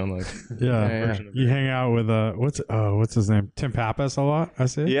world, you sound like. Yeah. You hang out with what's his name? Tim Pappas a lot, I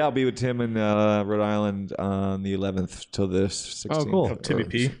see. Yeah, I'll be with Tim in Rhode Island on the 11th till the 16th. Oh, cool. Timmy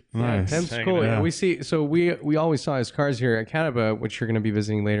P. Nice. Tim's Hanging cool. out. Yeah, we see. So we always saw his cars here at Canada, which you're going to be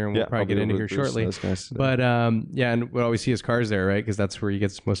visiting later, and we'll probably get into here shortly. But and we always see his cars there, right? Because that's where he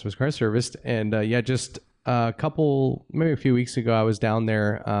gets most of his cars serviced. And just a few weeks ago, I was down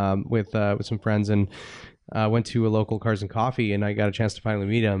there with some friends and. Went to a local Cars and Coffee, and I got a chance to finally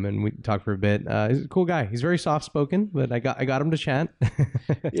meet him, and we talked for a bit. He's a cool guy. He's very soft spoken, but I got him to chat.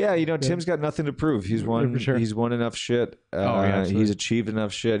 Yeah, Tim's got nothing to prove. He's won. For sure. He's won enough shit. Absolutely. He's achieved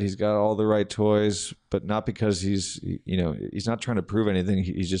enough shit. He's got all the right toys, but not because he's not trying to prove anything.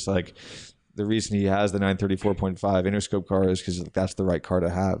 He's just like. The reason he has the 934.5 Interscope car is because that's the right car to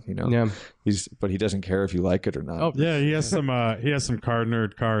have, Yeah. But he doesn't care if you like it or not. Oh, Yeah, he has some car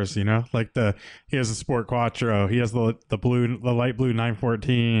nerd cars, like he has a Sport Quattro, he has the light blue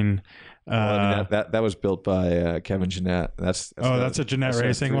 914. That was built by Kevin Jeanette. That's a Jeanette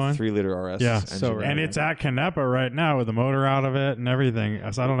Racing one? 3-liter RS. Yeah, engine. and it's at Canepa right now with the motor out of it and everything.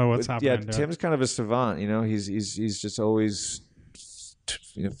 So I don't know what's happening. Yeah, to Tim's kind of a savant. He's just always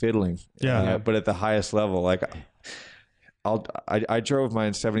fiddling. But at the highest level, like I drove my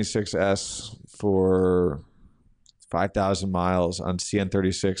 76S for 5,000 miles on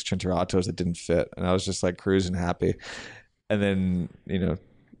CN36 Cinturatos that didn't fit, and I was just like cruising happy. And then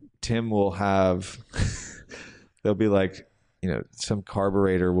Tim will have they'll be like some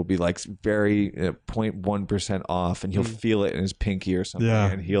carburetor will be like very 0.1% off, and he'll feel it in his pinky or something. Yeah.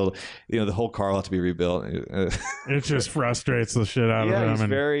 And he'll, the whole car will have to be rebuilt. It just frustrates the shit out of him. He's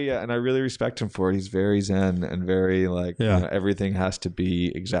very, and I really respect him for it. He's very zen and very like, everything has to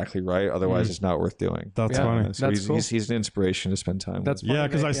be exactly right. Otherwise it's not worth doing. That's funny. So That's cool. he's an inspiration to spend time with. Yeah,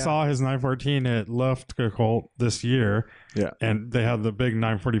 because I saw his 914 at Luftgekühlt this year. Yeah. And they had the big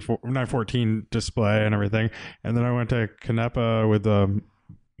 914 display and everything. And then I went to Canepa with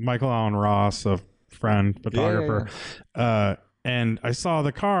Michael Allen Ross, a friend, photographer. And I saw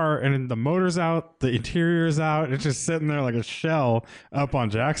the car, and the motor's out, the interior's out. It's just sitting there like a shell up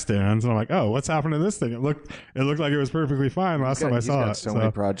on jack stands. And I'm like, oh, what's happened to this thing? It looked like it was perfectly fine last time I saw it. So many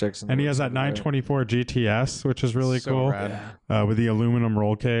projects. And he has that 924 GTS, which is really cool, with the aluminum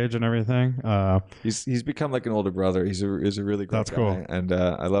roll cage and everything. He's become like an older brother. He's a really great guy. Cool. And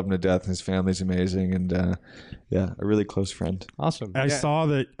I love him to death. And his family's amazing. And a really close friend. Awesome. I saw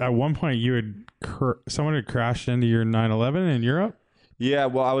that at one point someone had crashed into your 911 in Europe. Yeah,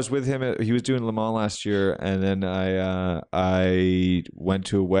 well, I was with him. He was doing Le Mans last year, and then I went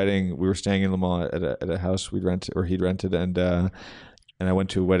to a wedding. We were staying in Le Mans at a house he'd rented, and I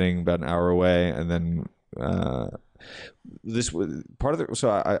went to a wedding about an hour away, and then this was part of the. So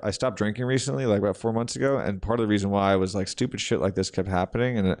I stopped drinking recently, like about 4 months ago, and part of the reason why I was like stupid shit like this kept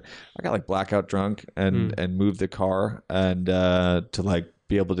happening, and I got like blackout drunk and moved the car and to like.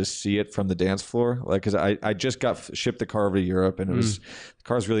 Be able to see it from the dance floor, like because I just got shipped the car over to Europe, and the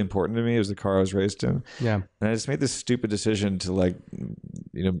car was really important to me. It was the car I was raised in. And I just made this stupid decision to like,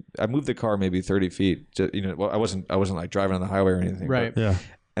 I moved the car maybe 30 feet. I wasn't like driving on the highway or anything. Right. But,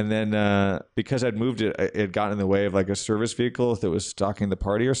 and then because I'd moved it, it had gotten in the way of like a service vehicle that was stalking the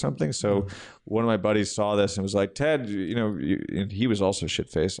party or something. So one of my buddies saw this and was like, Ted, and he was also shit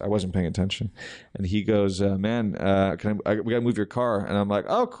faced. I wasn't paying attention. And he goes, man, we got to move your car. And I'm like,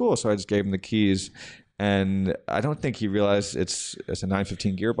 oh, cool. So I just gave him the keys. And I don't think he realized it's a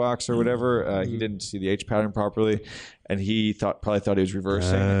 915 gearbox or whatever. He didn't see the H pattern properly, and he probably thought he was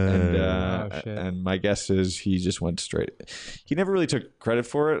reversing. And my guess is he just went straight. He never really took credit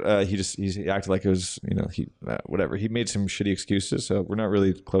for it. He acted like it was, whatever. He made some shitty excuses, so we're not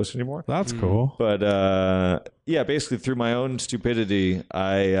really close anymore. That's cool. But yeah, basically through my own stupidity,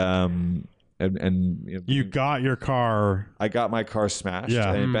 I you got your car. I got my car smashed.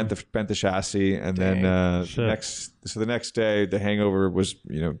 Yeah. And bent the chassis, and then the next day the hangover was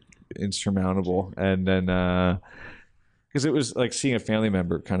insurmountable, and then because it was like seeing a family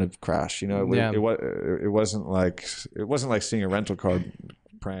member kind of crash. It wasn't like seeing a rental car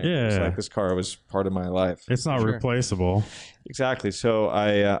prank. Yeah. It's like this car was part of my life. It's not replaceable. Exactly. So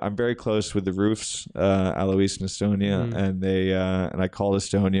I'm very close with the Roofs, Alois and Estonia, and and I called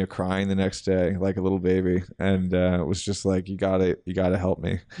Estonia crying the next day like a little baby, and it was just like, you gotta help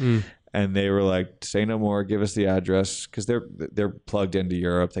me. And they were like, say no more, give us the address, because they're plugged into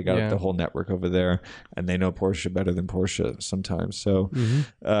Europe. They got the whole network over there, and they know Porsche better than Porsche sometimes. So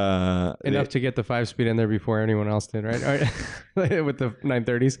enough to get the 5-speed in there before anyone else did, right? With the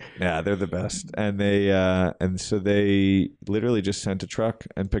 930s. Yeah, they're the best. And so they literally just sent a truck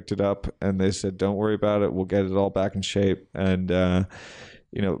and picked it up, and they said, don't worry about it, we'll get it all back in shape. And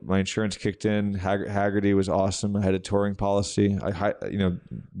my insurance kicked in. Haggerty was awesome. I had a touring policy.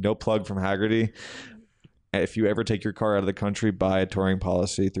 No plug from Haggerty. If you ever take your car out of the country, buy a touring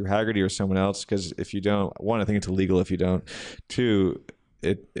policy through Haggerty or someone else, because if you don't, one, I think it's illegal if you don't. Two,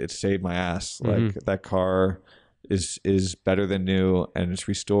 it saved my ass. Like, that car is better than new, and it's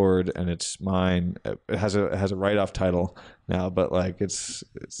restored, and it's mine. It has a write-off title now, but like it's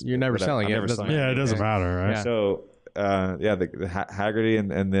you're never selling it. It doesn't matter, right? Yeah. So the Haggerty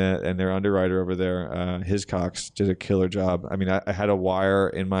and their underwriter over there, Hiscox, did a killer job. I mean, I had a wire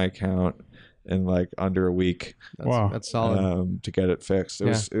in my account in like under a week. That's solid. To get it fixed.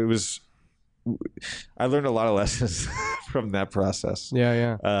 It was. I learned a lot of lessons from that process.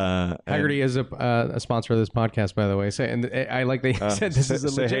 Yeah. Haggerty is a sponsor of this podcast, by the way. I like that you said this is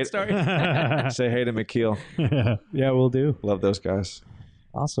a legit story. Say hey to McKeel. Yeah, we'll do. Love those guys.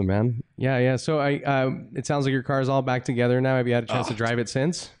 Awesome, man. Yeah. So it sounds like your car is all back together now. Have you had a chance to drive it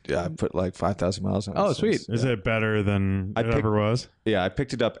since? Yeah, I put like 5,000 miles on it. Oh, sweet. Is it better than it ever was? Yeah, I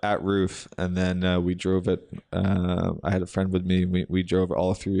picked it up at Roof, and then we drove it. I had a friend with me. We drove it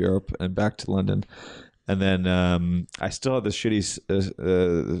all through Europe and back to London. And then I still have the shitty,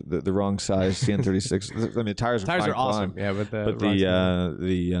 the wrong size CN36. I mean, the tires are awesome. Yeah, but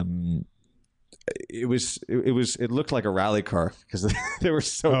it looked like a rally car because they were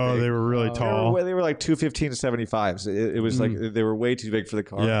so big. They were really tall. They were like 215 to 75s. It was like they were way too big for the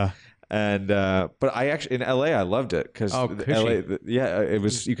car. Yeah. And but I actually in LA I loved it because it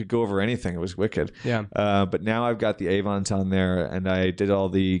was, you could go over anything. It was wicked. Yeah. But now I've got the Avons on there, and I did all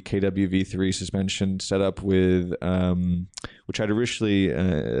the KWV3 suspension setup with which I'd originally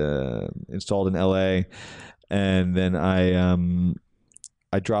installed in LA, and then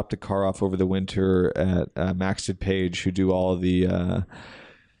I dropped the car off over the winter at Maxted Page, who do all the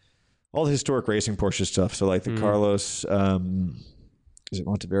historic racing Porsche stuff. So like the Carlos, is it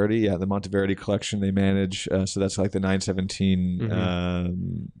Monteverdi? Yeah, the Monteverdi collection they manage. So that's like the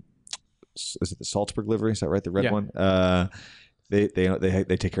 917. Is it the Salzburg livery? Is that right? The red one. They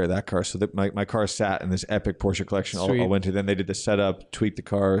take care of that car. So that my car sat in this epic Porsche collection all winter. Then they did the setup, tweaked the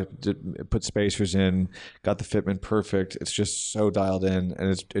car, put spacers in, got the fitment perfect. It's just so dialed in,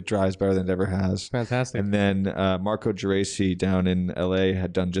 and it drives better than it ever has. Fantastic. And then Marco Geraci down in LA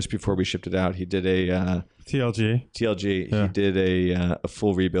had done, just before we shipped it out, he did a TLG. Yeah. He did a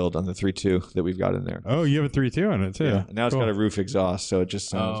full rebuild on the 3.2 that we've got in there. Oh, you have a 3.2 on it too. Yeah. Now it's got a roof exhaust, so it just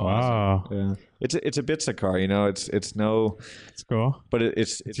sounds awesome. Yeah. It's a Bitsa car, It's cool, but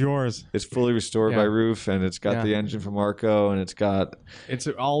it's yours. It's fully restored by Roof, and it's got the engine from Marco, and it's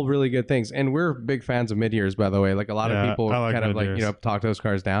all really good things. And we're big fans of mid-years, by the way. Like a lot of people kind of like talk those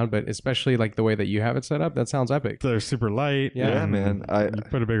cars down, but especially like the way that you have it set up, that sounds epic. They're super light. Yeah, man. You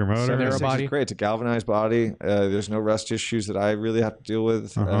put a bigger motor. Narrow body. It's great. It's a galvanized body. There's no rust issues that I really have to deal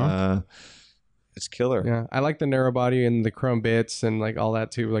with. It's killer. Yeah, I like the narrow body and the chrome bits and like all that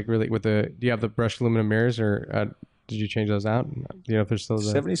too. Like really, do you have the brushed aluminum mirrors, or did you change those out? If there's still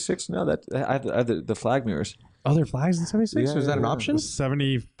 76. No, that I have the flag mirrors. Oh, they're flags in 76? Yeah, was that an option?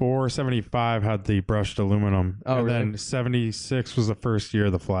 74, 75 had the brushed aluminum. Oh, and really? then 76 was the first year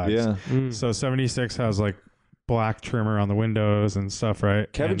of the flags. Yeah. So 76 has like black trimmer on the windows and stuff, right?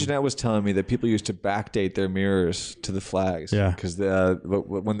 Kevin And- Jeanette was telling me that people used to backdate their mirrors to the flags. Yeah. Because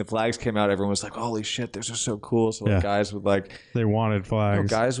when the flags came out, everyone was like, "Holy shit, those are so cool!" So Yeah. guys would like, they wanted flags.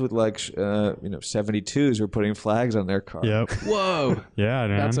 guys with like 72s were putting flags on their car. Yep. Whoa, Yeah,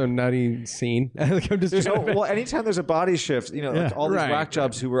 man. that's a nutty scene. Like, I'm just There's trying to- well, anytime there's a body shift, like Yeah. all these Right. whack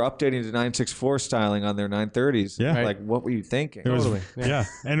jobs who were updating to 964 styling on their 930s. Yeah. Right. Like, what were you thinking? It was, Totally, yeah.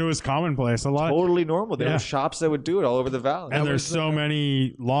 And it was commonplace. A lot. Totally normal. There Yeah. were shops that would do it all over the valley. And there's so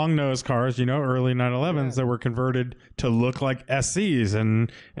many long nose cars, early 911s that were converted to look like SCs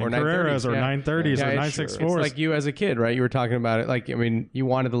and Or Carreras 930s, or yeah. 930s Yeah, or it's- 964s. It's like you as a kid, right? You were talking about it. Like, I mean, you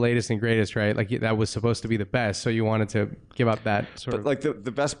wanted the latest and greatest, right? Like that was supposed to be the best, so you wanted to give up that sort But of. like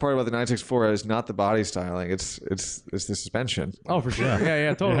the best part about the 964 is not the body styling. It's the suspension. Oh, for sure.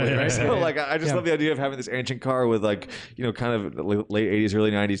 Yeah, totally. Yeah, Right. So like I just love the idea of having this ancient car with like kind of late 80s,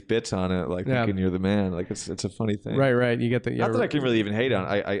 early 90s bits on it, like Yeah. thinking you're the man. Like it's a funny thing. Right. You get the. Not that I can really even hate on.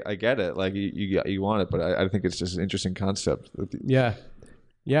 I get it. Like you want it, but I think it's just an interesting concept. Yeah.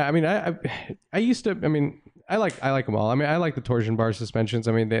 I mean, I used to. I mean, I like them all. I mean, I like the torsion bar suspensions.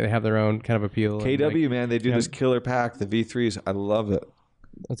 I mean, they have their own kind of appeal. and, KW like, man, they do this killer pack, the V3s. I love it.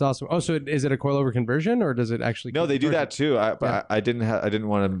 that's awesome. Oh, so is it a coilover conversion or does it actually? No, keep they the do torsion? that too. But I didn't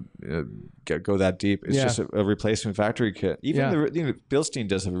want to go that deep. It's Yeah. just a replacement factory kit. Even Bilstein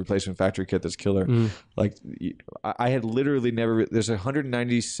does have a replacement factory kit that's killer. Like I had literally never. There's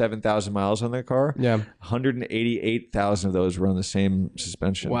 197,000 miles on their car. Yeah. 188,000 of those were on the same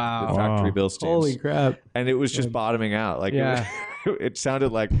suspension. Wow. The factory Wow. Bilsteins. Holy crap! And it was just bottoming out. Like Yeah. it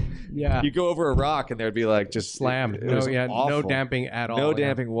sounded like Yeah. you go over a rock and there'd be like just Slam. It was No awful. damping at all. No yeah.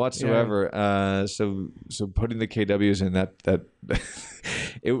 damping whatsoever. So putting the KWs in that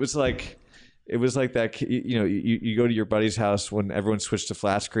it was like that. You go to your buddy's house when everyone switched to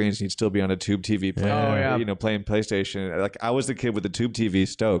flat screens, and you'd still be on a tube TV playing, Oh, yeah. playing PlayStation. Like I was the kid with the tube TV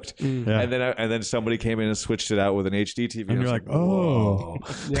stoked, Yeah. and then somebody came in and switched it out with an HD TV, and I you're was like, oh, whoa.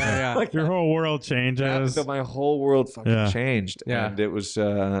 Yeah. your whole world changes. So my whole world fucking Yeah. changed, Yeah. and it was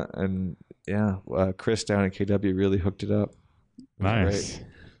Chris down at KW really hooked it up. It was Nice. great.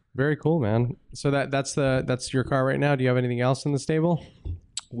 Very cool, man. So that's your car right now. Do you have anything else in the stable?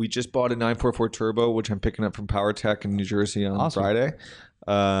 We just bought a 944 Turbo, which I'm picking up from PowerTech in New Jersey on Awesome. Friday.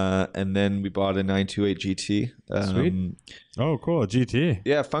 And then we bought a 928 GT. Sweet. Oh, cool. A GT.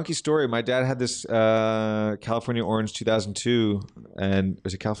 Yeah, funky story. My dad had this California Orange 2002. And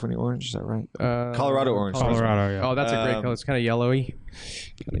was it California Orange? Is that right? Colorado Orange. Colorado, yeah. Oh, that's a great color. It's kind of yellowy.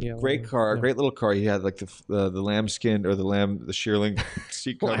 Great car, great little car. He had like the lambskin or the shearling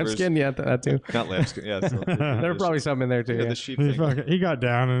seat covers. Lambskin, yeah, that too. Not lambskin. Yeah, it's There were probably some in there too. yeah, Yeah. the sheet He, thing. he got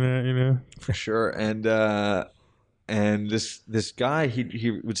down in it, For sure. And this guy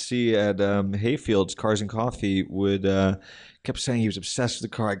he would see at Hayfield's Cars and Coffee would kept saying he was obsessed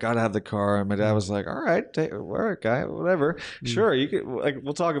with the car. I gotta have the car. And my dad was like, all right, guy, whatever. Sure, you could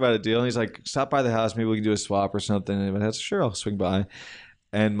we'll talk about a deal. And he's like, stop by the house, maybe we can do a swap or something. And my dad's sure, I'll swing by.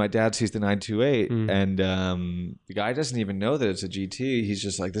 And my dad sees the 928, and the guy doesn't even know that it's a GT. He's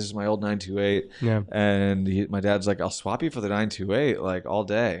just like, this is my old 928. Yeah. And my dad's like, I'll swap you for the 928 like all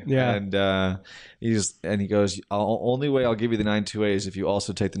day. Yeah. And he goes, only way I'll give you the 928 is if you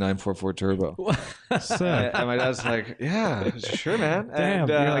also take the 944 Turbo. Sick. And my dad's like, yeah, sure, man. Damn. And,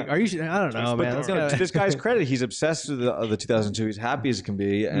 You're like, are you? I don't know, man. That's to gonna... this guy's credit, he's obsessed with the 2002. He's happy as can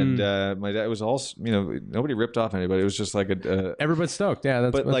be. And my dad was also, nobody ripped off anybody. It was just like Everybody's stoked. Yeah.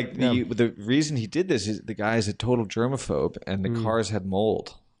 That's, but like yeah. the reason he did this is the guy is a total germaphobe, and the cars had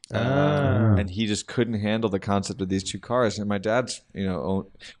mold. And he just couldn't handle the concept of these two cars. And my dad's,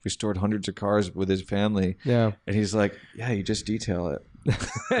 restored hundreds of cars with his family. Yeah. And he's like, yeah, you just detail it.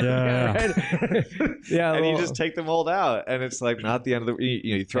 Yeah. Right? Yeah. And well, you just take the mold out, and it's like not the end of the.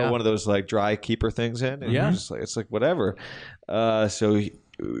 You throw one of those like dry keeper things in, and Yeah. you're just like, it's like whatever. So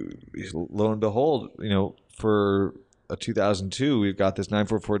lo and behold, for a 2002, we've got this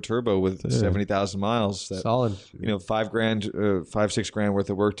 944 Turbo with 70,000 miles. That, solid. $5-6 grand worth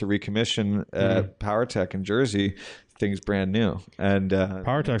of work to recommission at PowerTech in Jersey. Things brand new, and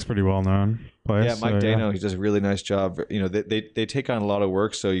PowerTech's pretty well known place. yeah, Mike so, Dano, he does a really nice job. They take on a lot of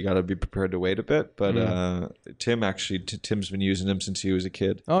work, so you got to be prepared to wait a bit. But Tim's been using them since he was a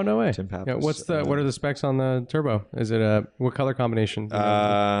kid. Oh no way. Tim Pappas. Yeah, what are the specs on the turbo? Is it what color combination?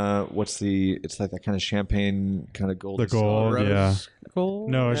 It's like that kind of champagne kind of gold. The gold, Rose yeah. gold?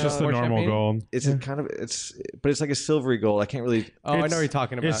 No, it's just the Or normal champagne? gold. It's a kind of but it's like a silvery gold. I can't really. Oh, I know It's- what you're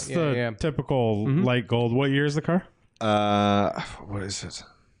talking about. It's Yeah, the yeah. typical light gold. What year is the car? What is it?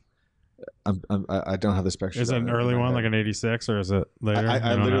 I don't have the specs. Is it an early one, like an 86, or is it later? I You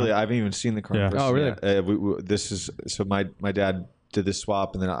don't literally know? I haven't even seen the car. Yeah. in person Oh, really? yet. This is so my dad did this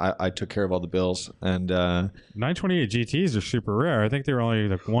swap, and then I took care of all the bills. And 928 GTs are super rare. I think they were only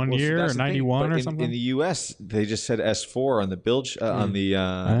like 1 well, so year, that's or the thing, 91 but or something. In the U.S., they just said S4 on the build on the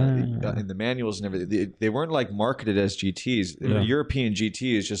in the manuals and everything. They weren't like marketed as GTs. Yeah. European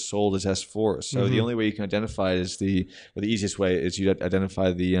GT is just sold as S4. So the only way you can identify it is the easiest way is you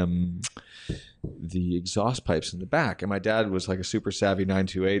identify the exhaust pipes in the back. And my dad was like a super savvy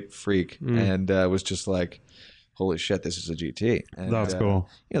 928 freak, and was just like, holy shit, this is a GT. And, That's cool.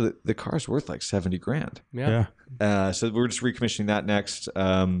 The car's worth like $70,000. Yeah. So we're just recommissioning that next.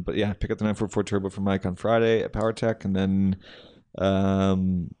 But yeah, pick up the 944 Turbo from Mike on Friday at PowerTech. And then,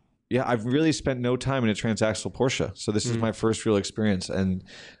 I've really spent no time in a transaxle Porsche. So this is my first real experience. And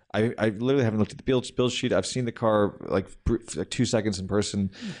I literally haven't looked at the build sheet. I've seen the car like 2 seconds in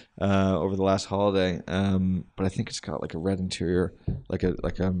person over the last holiday, but I think it's got like a red interior, like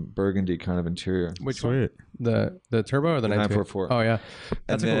a burgundy kind of interior. Which Sweet. one? The turbo or the 944? Oh yeah,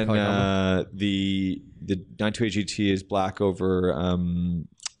 that's and a cool then color combo. the 928 GT is black over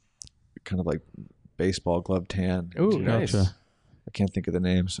kind of like baseball glove tan. Ooh, interior. nice. Gotcha. I can't think of the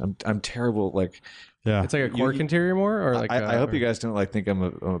names. I'm terrible. Like Yeah. It's like a cork interior more, or like I hope you guys don't like think I'm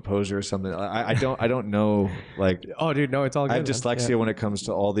a poser or something. I don't know. Like Oh, dude, no, it's all good. I have man. dyslexia Yeah. when it comes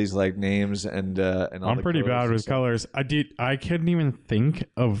to all these like names and all I'm the pretty codes bad and with stuff. colors. I couldn't even think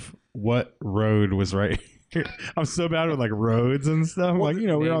of what road was right. I'm so bad with like roads and stuff. Like,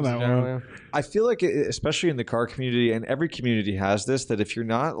 we're on Names that in general, one. yeah. I feel like, especially in the car community, and every community has this, that if you're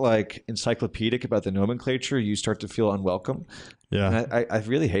not like encyclopedic about the nomenclature, you start to feel unwelcome. Yeah. And I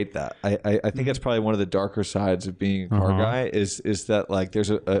really hate that. I think that's probably one of the darker sides of being a car guy is that like there's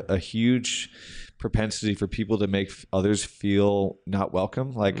a huge propensity for people to make others feel not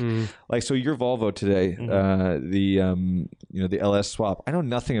welcome. Like so your Volvo today, the LS swap. I know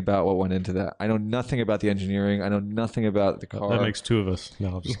nothing about what went into that. I know nothing about the engineering. I know nothing about the car. That makes two of us.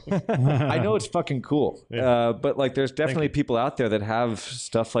 No, I'm just I know it's fucking cool. But like there's definitely people out there that have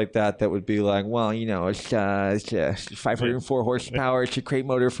stuff like that would be like, well, it's 504 horsepower, it's a crate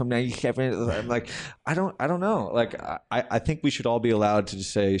motor from 97. I'm like, I don't know. Like I think we should all be allowed to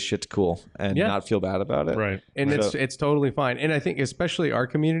just say shit's cool and not feel bad about it. right. And it's totally fine. And I think especially our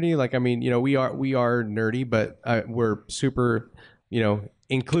community, like I mean, we are nerdy, but we're super,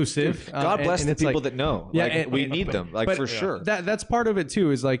 inclusive. God bless and the it's people like, that know. Yeah, Like, and- we need them, like but for sure. That's part of it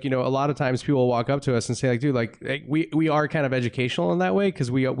too. Is like a lot of times people will walk up to us and say like, dude, like we are kind of educational in that way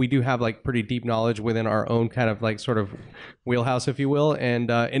because we do have like pretty deep knowledge within our own kind of like sort of wheelhouse, if you will, and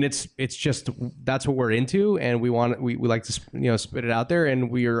it's just that's what we're into, and we like to spit it out there,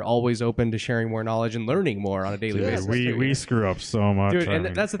 and we are always open to sharing more knowledge and learning more on a daily basis. We screw up so much. Dude, I and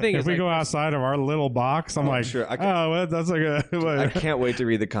mean, that's the thing, If is we like- go outside of our little box, I'm like, sure. that's like I a. can't wait to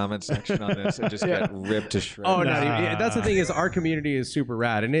read the comment section on this and just get ripped to shreds. Oh no! That's the thing is our community is super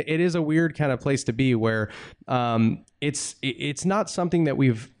rad, and it is a weird kind of place to be where it's not something that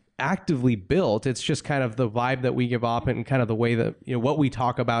we've actively built. It's just kind of the vibe that we give off and kind of the way that what we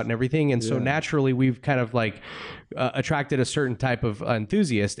talk about and everything. And so naturally we've kind of like attracted a certain type of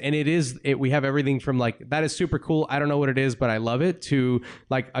enthusiast, and we have everything from like that is super cool, I don't know what it is but I love it, to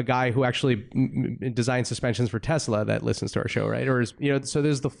like a guy who actually designs suspensions for Tesla that listens to our show, right? Or is, so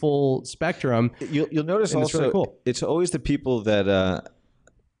there's the full spectrum. You'll notice And it's also really cool. it's always the people that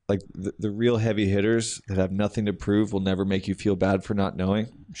like the real heavy hitters that have nothing to prove will never make you feel bad for not knowing.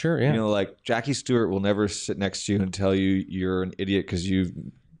 Sure, yeah. Like Jackie Stewart will never sit next to you and tell you you're an idiot because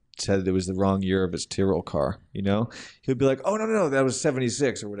you said it was the wrong year of his Tyrrell car. He'll be like, "Oh no, that was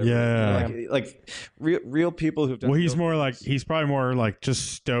 76 or whatever." Yeah. Like real people who've done. Well, he's real- he's probably more like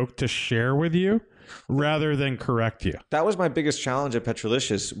just stoked to share with you rather than correct you. That was my biggest challenge at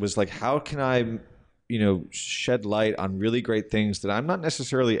Petrolicious was like, how can I shed light on really great things that I'm not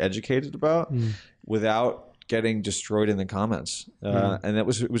necessarily educated about without getting destroyed in the comments. And it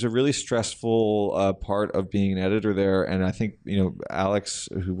was a really stressful part of being an editor there. And I think, Alex,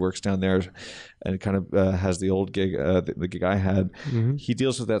 who works down there and kind of has the old gig, the gig I had, he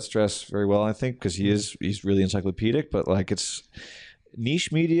deals with that stress very well, I think, because he's really encyclopedic, but like it's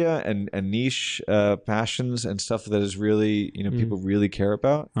niche media and niche passions and stuff that is really people really care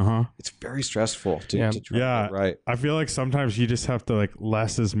about. It's very stressful to try to get it right. I feel like sometimes you just have to like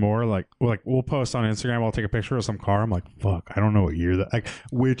less is more. Like we'll post on Instagram, I'll take a picture of some car, I'm like, fuck, I don't know what year that, like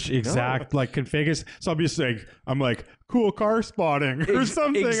which exact like config is. So I'm like cool car spotting or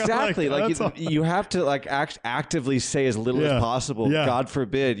something. Exactly. Like you have to like actively say as little as possible. Yeah. God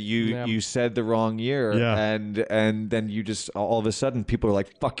forbid you said the wrong year, and then you just all of a sudden sudden people are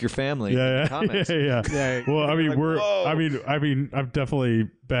like, "Fuck your family." in the Yeah, comments. yeah. Well, I mean, Like, we're. whoa. I mean, I've definitely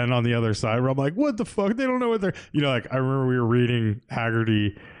been on the other side where I'm like, what the fuck? They don't know what they're. Like I remember we were reading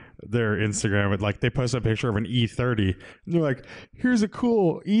Haggerty, their Instagram, with like they posted a picture of an E30. And they're like, here's a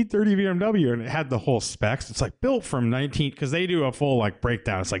cool E30 BMW, and it had the whole specs. It's like built from because they do a full like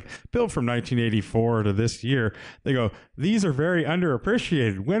breakdown. It's like built from 1984 to this year. They go, these are very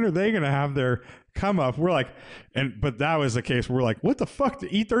underappreciated. When are they going to have their come up? We're like, but that was the case. We're like, what the fuck? The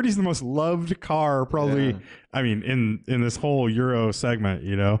E30 is the most loved car, probably. Yeah. I mean, in this whole Euro segment,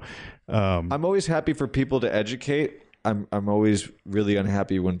 I'm always happy for people to educate. I'm always really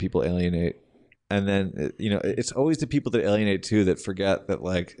unhappy when people alienate. And then, it's always the people that alienate too that forget that,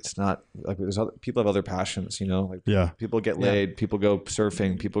 like, it's not like people have other passions, like people get laid, people go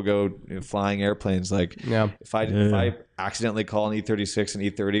surfing, people go flying airplanes. Like, if I accidentally call an E36 an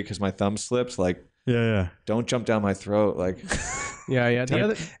E30 because my thumb slipped, like, don't jump down my throat. Like,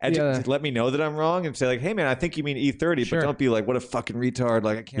 let me know that I'm wrong and say, like, hey man, I think you mean E30, but don't be like, what a fucking retard.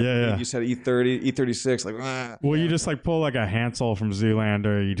 Like, I can't believe you said E30, E36. Like, well, you just like pull like a Hansel from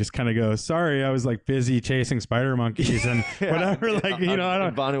Zoolander. You just kind of go, sorry, I was like busy chasing spider monkeys and whatever. Like, I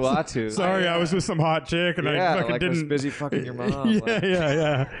don't. Vanuatu. Sorry, I was with some hot chick and I fucking didn't. was busy fucking your mom.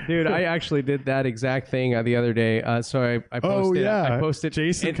 Dude, I actually did that exact thing the other day. So I posted. I posted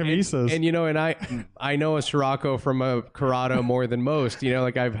Jason Camisas. And I know a Scirocco from a Corrado more than most.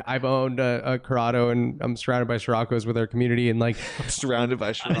 Like I've owned a Corrado and I'm surrounded by Sciroccos with our community and like I'm surrounded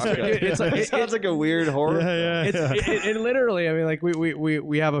by Scirocco. it sounds like a weird horror. It literally, I mean, like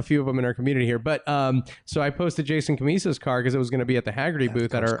we have a few of them in our community here. But so I posted Jason Camisa's car because it was going to be at the Haggerty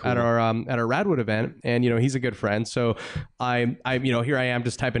booth at our Radwood event, and he's a good friend. So I here I am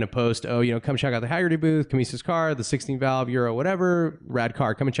just typing a post. Oh, come check out the Haggerty booth, Camisa's car, the 16 valve Euro, whatever, rad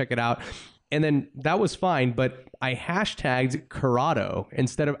car. Come and check it out. And then that was fine, but I hashtagged Corrado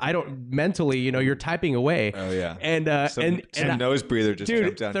instead of mentally, you're typing away. Oh yeah. And some nose breather just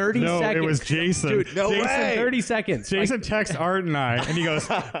jumped down. 30 seconds. It was Jason. Dude, no Jason, way. 30 seconds. Jason texts Art and I, and he goes,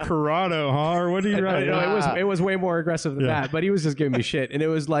 Corrado, huh? Or what do you write? No, it was way more aggressive than that, but he was just giving me shit. And it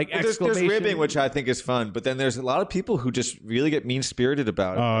was like exclamation. There's ribbing, which I think is fun, but then there's a lot of people who just really get mean-spirited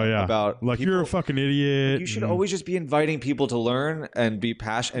about it. Oh yeah. About like, people, you're a fucking idiot. You should always just be inviting people to learn and be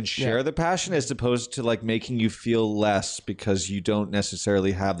passionate and share the passion, as opposed to like making you feel less because you don't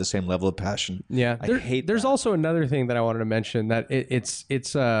necessarily have the same level of passion. Yeah, there's also another thing that I wanted to mention that it's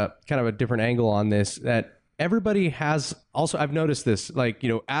kind of a different angle on this, that everybody has also, I've noticed this, like,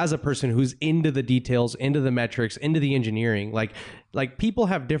 as a person who's into the details, into the metrics, into the engineering, like people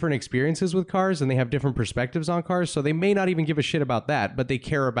have different experiences with cars and they have different perspectives on cars. So they may not even give a shit about that, but they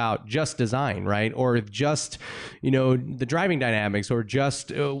care about just design, right? Or just, the driving dynamics, or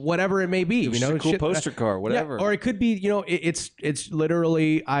just whatever it may be, a cool poster car, whatever. Yeah, or it could be, it's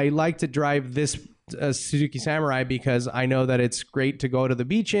literally, I like to drive this Suzuki Samurai because I know that it's great to go to the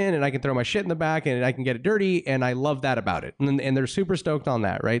beach in, and I can throw my shit in the back and I can get it dirty, and I love that about it. And they're super stoked on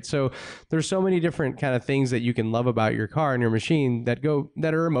that, right? So there's so many different kind of things that you can love about your car and your machine that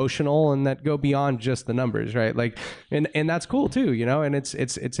are emotional and that go beyond just the numbers, right? Like, and that's cool too, and it's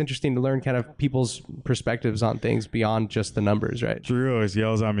interesting to learn kind of people's perspectives on things beyond just the numbers, right? Drew always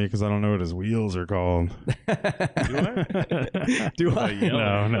yells at me because I don't know what his wheels are called. Do I? No,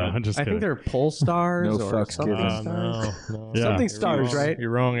 I'm just I kidding. think they're Polestars No or fucks something. given. No. Yeah. Something stars, right? You're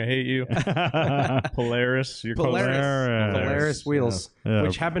wrong. I hate you. Polaris. You're close. Polaris wheels, Yeah.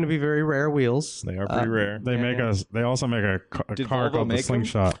 which happen to be very rare wheels. They are pretty rare. They also make a Did car Volvo called the make 'em?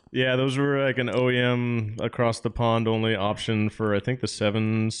 Slingshot. Yeah, those were like an OEM across the pond only option for, I think, the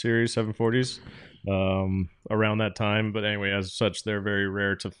 7 Series 740s around that time. But anyway, as such, they're very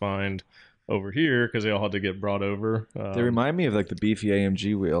rare to find over here because they all had to get brought over. They remind me of like the beefy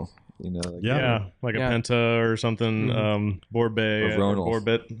AMG wheel. Yeah, like a Penta or something. Borbet. Or Ronal.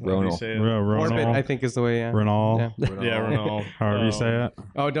 Borbet. Ronal. Orbit, I think, is the way. Yeah. Renault. Yeah. Ronal. However you say it.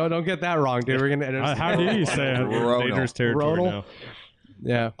 Oh, don't get that wrong, dude. We're gonna. How do you say it? Ronal. Dangerous territory Ronal? now.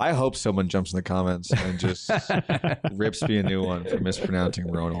 Yeah. I hope someone jumps in the comments and just rips me a new one for mispronouncing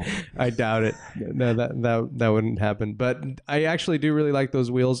Ronal. I doubt it. No, that wouldn't happen. But I actually do really like those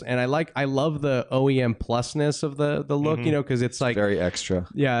wheels, and I love the OEM plusness of the look, because it's like Very extra.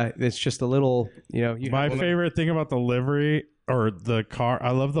 yeah, it's just a little, My favorite thing about the livery or the car, I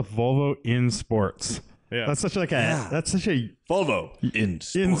love the Volvo in sports. Yeah. That's such a Volvo in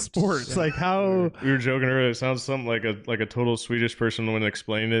sports. Like how we were joking earlier. It sounds something like a total Swedish person when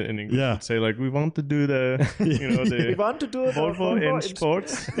explained it in English. Yeah. Would say like, we want to do the the want to do Volvo in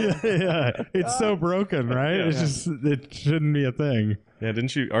sports. yeah, it's so broken, right? Yeah. It's just, it shouldn't be a thing. Yeah,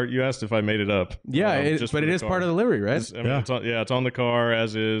 didn't you? You asked if I made it up. Yeah, but it is part of the livery, right? It's on the car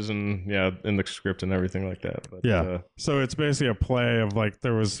as is, and in the script and everything like that. But, so it's basically a play of like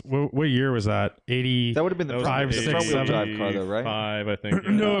there was what year was that? 80. That would have been the front wheel drive car, though, right? 5, I think.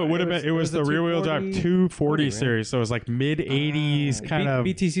 No, it would have been. It was the rear wheel drive 240 right? series. So it was like mid 80s kind of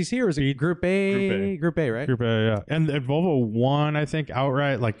BTCC, or was it Group A? Group A, right? Group A, yeah. And Volvo won, I think,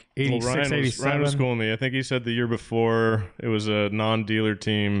 outright like 86, 87. Ryan was schooling me. I think he said the year before it was a non-dealer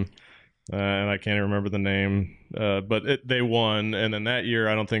team, and I can't even remember the name. But they won, and then that year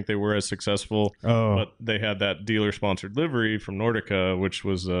I don't think they were as successful. But they had that dealer-sponsored livery from Nordica, which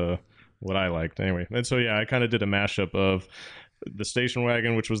was what I liked anyway. And so I kind of did a mashup of the station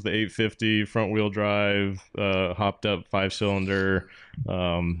wagon, which was the 850 front-wheel drive, hopped up 5-cylinder.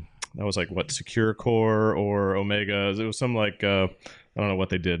 That was like Secure Core or Omega. It was some like I don't know what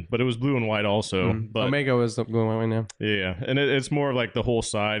they did, but it was blue and white also. But Omega was the blue and white one now. Yeah, and it's more like the whole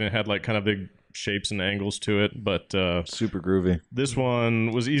side, and it had like kind of big shapes and angles to it. But super groovy. This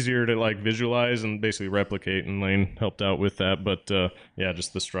one was easier to like visualize and basically replicate, and Lane helped out with that. But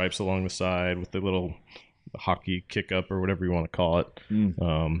just the stripes along the side with the little hockey kick up or whatever you want to call it.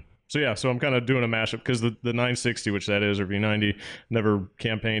 So I'm kind of doing a mashup because the 960, which that is, or V90, never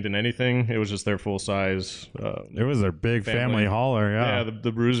campaigned in anything. It was just their full size. It was their big family hauler, yeah.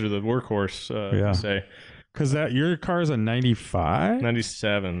 The Bruiser, the workhorse, you say. Because your car's a 95?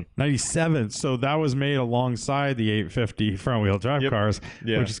 97. 97. So that was made alongside the 850 front wheel drive cars,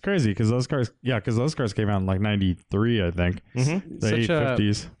 which is crazy because those cars came out in like 93, I think. Mm-hmm. The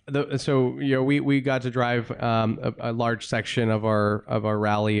 850s. We got to drive a large section of our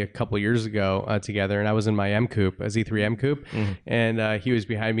rally a couple years ago together, and I was in my M Coupe, a Z3 M Coupe, and he was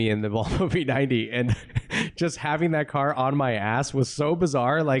behind me in the Volvo V90, and just having that car on my ass was so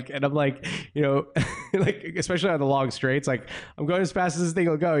bizarre. Like, and I'm like, like especially on the long straights, like I'm going as fast as this thing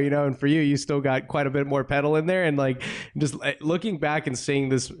will go, and for you still got quite a bit more pedal in there, and like just looking back and seeing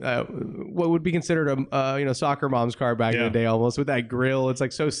this, what would be considered a soccer mom's car back in the day, almost with that grill, it's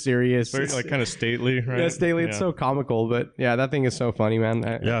like so serious, very like kind of stately, right? Yeah, stately. It's so comical, but yeah, that thing is so funny,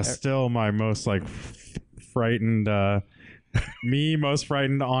 man. Still my most like frightened. Most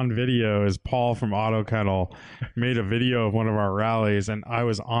frightened on video is Paul from Auto Kennel made a video of one of our rallies, and I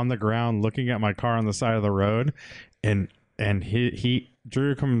was on the ground looking at my car on the side of the road, and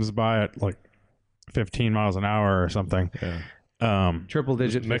Drew comes by at like 15 miles an hour or something. Triple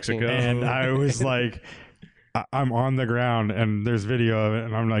digit Mexico, and I was like, I'm on the ground and there's video of it,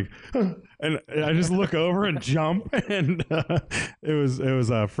 and I'm like, and I just look over and jump, and it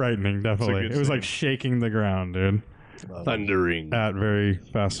was frightening, definitely. It was like shaking the ground, dude. Thundering at very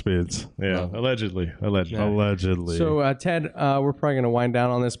fast speeds. Yeah, allegedly. So Ted, we're probably going to wind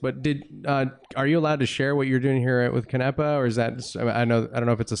down on this, but are you allowed to share what you're doing here with Canepa, or is that I don't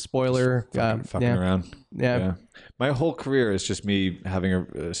know if it's a spoiler. Fucking around. Yeah. My whole career is just me having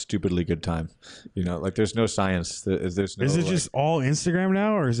a stupidly good time. Like there's no science. There's no. Is it just all Instagram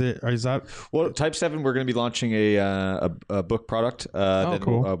now, or is that? Well, Type 7, we're going to be launching a book product.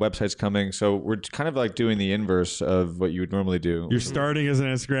 Cool. Website's coming, so we're kind of like doing the inverse of what you would normally do. You're starting as an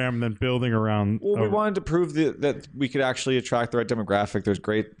Instagram and then building around. Well, we wanted to prove that we could actually attract the right demographic. There's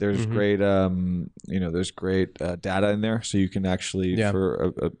great there's great data in there, so you can actually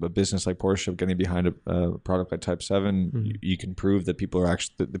for a business like Porsche getting behind a product like Type 7, you can prove that people are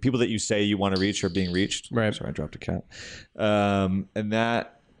actually the people that you say you want to reach are being reached. Right. Sorry, I dropped a cat. And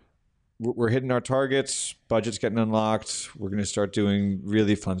that we're hitting our targets. Budget's getting unlocked. We're going to start doing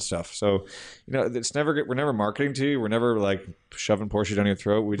really fun stuff. So, we're never marketing to you. We're never like shoving Porsche down your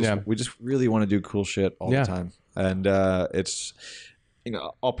throat. We just really want to do cool shit all the time. And it's.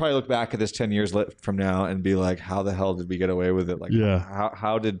 I'll probably look back at this 10 years from now and be like, how the hell did we get away with it? Like,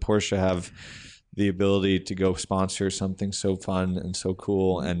 how did Porsche have the ability to go sponsor something so fun and so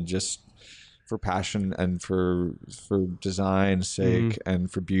cool, and just for passion and for design's sake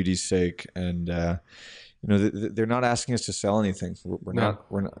and for beauty's sake, and they're not asking us to sell anything. We're not.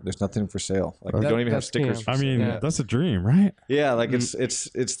 There's nothing for sale. Like we don't even have stickers. I mean, that's a dream, right? Yeah, like it's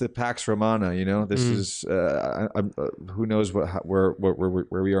the Pax Romana. This is who knows where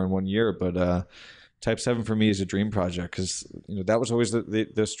we are in 1 year, but. Type 7 for me is a dream project because that was always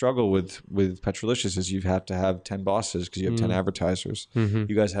the struggle with Petrolicious is you have to have 10 bosses because you have 10 advertisers. You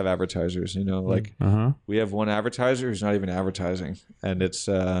guys have advertisers, we have one advertiser who's not even advertising, and it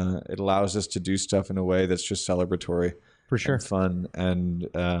allows us to do stuff in a way that's just celebratory, for sure, and fun, and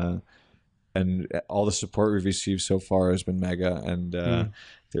all the support we've received so far has been mega. And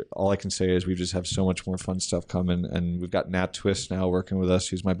all I can say is we just have so much more fun stuff coming. And we've got Nat Twist now working with us.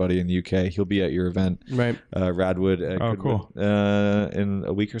 He's my buddy in the UK. He'll be at your event, Right. Radwood. Cool. In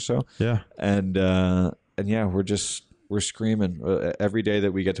a week or so. Yeah. And yeah, we're screaming every day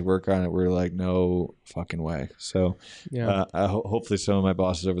that we get to work on it. We're like, no fucking way. So Yeah. hopefully some of my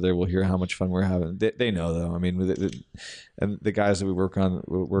bosses over there will hear how much fun we're having. They know though. I mean, and the guys that we work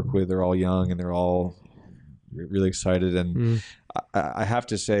with, they're all young and they're all really excited. And I have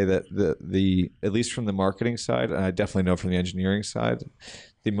to say that the at least from the marketing side, and I definitely know from the engineering side,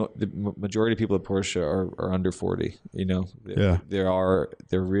 the majority of people at Porsche are under 40. You know, Yeah.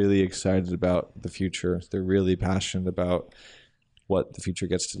 they're really excited about the future. They're really passionate about what the future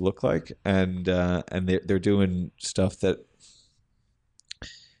gets to look like, and they're doing stuff that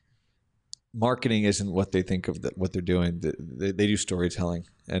marketing isn't what they think of what they're doing. They do storytelling,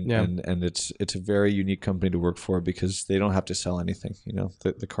 and it's a very unique company to work for because they don't have to sell anything. You know,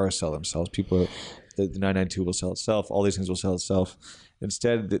 the cars sell themselves. The 992 will sell itself. All these things will sell itself.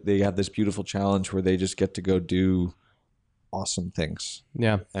 Instead, they have this beautiful challenge where they just get to go do awesome things.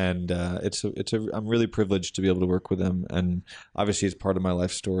 Yeah. And I'm really privileged to be able to work with them, and obviously it's part of my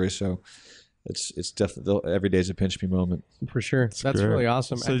life story. So it's definitely every day is a pinch me moment. For sure. That's great. really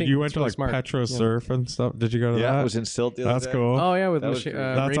awesome. So I think you went it's to really like smart. Petro Yeah. Surf and stuff. Did you go to that? I was in Silt the other That's day. cool. Oh yeah, with That was great.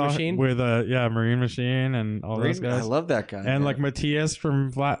 That's Marine all, Machine. with Marine Machine and all those I guys. love that guy. And like Matthias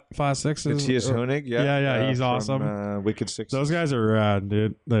from Flat Sixes. Matthias Honig, Yeah, he's from, awesome. Wicked Six. Those guys are rad,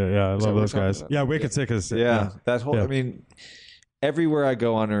 dude. I that love what we're those talking guys. about? Yeah, Wicked Sixes. Yeah, that whole. Yeah. I mean, everywhere I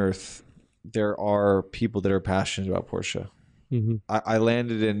go on Earth, there are people that are passionate about Porsche. Mm-hmm. I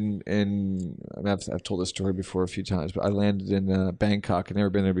landed in I mean, I've told this story before a few times, but I landed in Bangkok. I'd never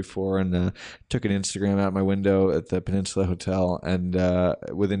been there before, and took an Instagram out my window at the Peninsula Hotel. And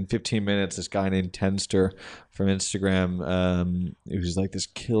within 15 minutes, this guy named Tenster from Instagram, who's like this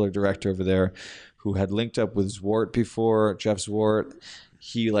killer director over there, who had linked up with Zwart before, Jeff Zwart.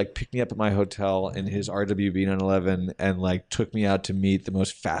 He like picked me up at my hotel in his RWB 911 and like took me out to meet the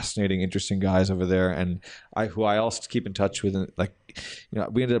most fascinating, interesting guys over there, and who I also keep in touch with. And like, you know,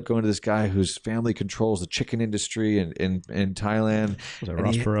 we ended up going to this guy whose family controls the chicken industry in Thailand. Was that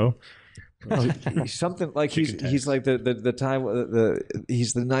Ross Perot? He's something like he's like the time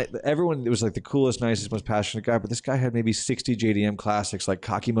he's the night everyone. It was like the coolest, nicest, most passionate guy. But this guy had maybe 60 JDM classics, like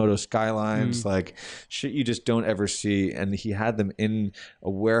Kakimoto Skylines, like shit you just don't ever see. And he had them in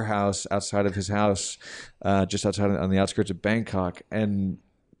a warehouse outside of his house, just outside on the outskirts of Bangkok. And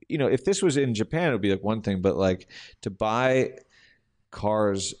you know, if this was in Japan, it would be like one thing, but like to buy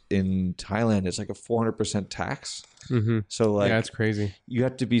cars in Thailand, it's like a 400% tax. Mm-hmm. So like, yeah, it's crazy. you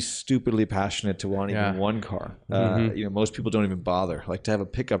have to be stupidly passionate to want even one car. You know, most people don't even bother. Like to have a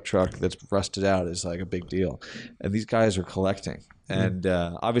pickup truck that's rusted out is like a big deal. And these guys are collecting. And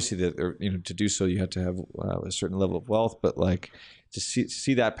obviously, you know, to do so, you have to have a certain level of wealth. But like to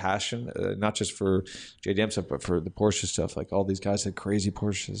see that passion, not just for JDM stuff, but for the Porsche stuff. Like all these guys had crazy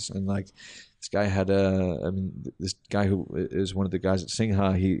Porsches, and like this guy had this guy who is one of the guys at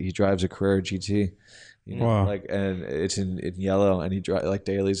Singha. He drives a Carrera GT. You know, Wow. like, and it's in yellow, and he like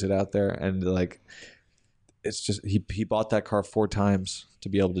dailies it out there, and like, it's just he bought that car 4 times to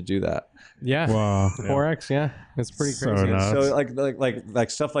be able to do that. Yeah. Wow. 4X. Yeah. It's pretty So crazy. nuts. So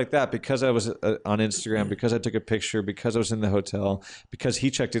like stuff like that, because I was on Instagram, because I took a picture, because I was in the hotel, because he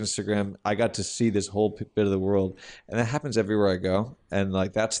checked Instagram, I got to see this whole bit of the world, and that happens everywhere I go. And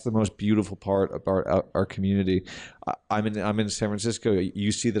like that's the most beautiful part about our community. I'm in San Francisco.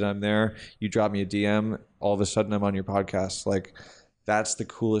 You see that I'm there. You drop me a DM. All of a sudden, I'm on your podcast. Like that's the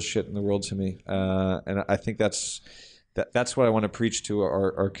coolest shit in the world to me. And I think that's what I want to preach to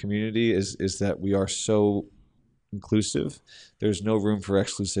our community is that we are so inclusive. There's no room for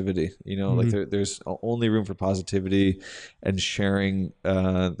exclusivity. You know, like there's only room for positivity and sharing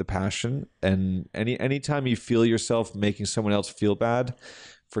the passion. And anytime you feel yourself making someone else feel bad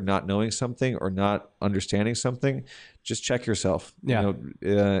for not knowing something or not understanding something, just check yourself. Yeah.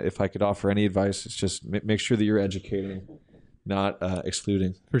 You know, if I could offer any advice, it's just make sure that you're educating, not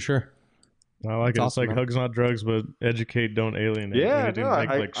excluding. For sure. I like it. It's awesome, like man. hugs, not drugs, but educate, don't alienate. Yeah, We do no, make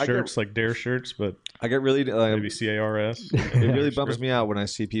I like get- shirts, like Dare shirts, but I get really maybe CARS. it really bums me out when I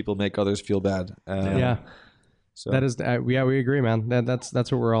see people make others feel bad. Yeah. So That is, yeah, we agree, man. That's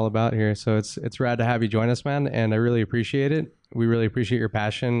what we're all about here. So it's rad to have you join us, man, and I really appreciate it. We really appreciate your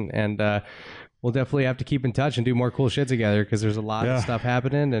passion, and we'll definitely have to keep in touch and do more cool shit together because there's a lot of stuff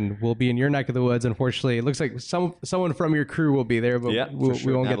happening, and we'll be in your neck of the woods. Unfortunately, it looks like someone from your crew will be there, but Yeah, for we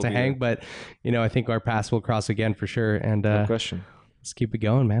sure. won't get That'll to be hang. there. But you know, I think our paths will cross again for sure. And no question. Let's keep it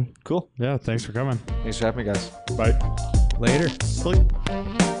going, man. Cool. Yeah, thanks for coming. Thanks for having me, guys. Bye. Later.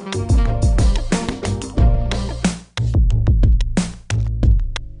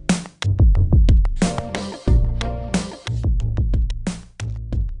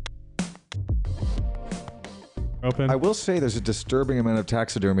 Open. I will say there's a disturbing amount of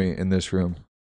taxidermy in this room.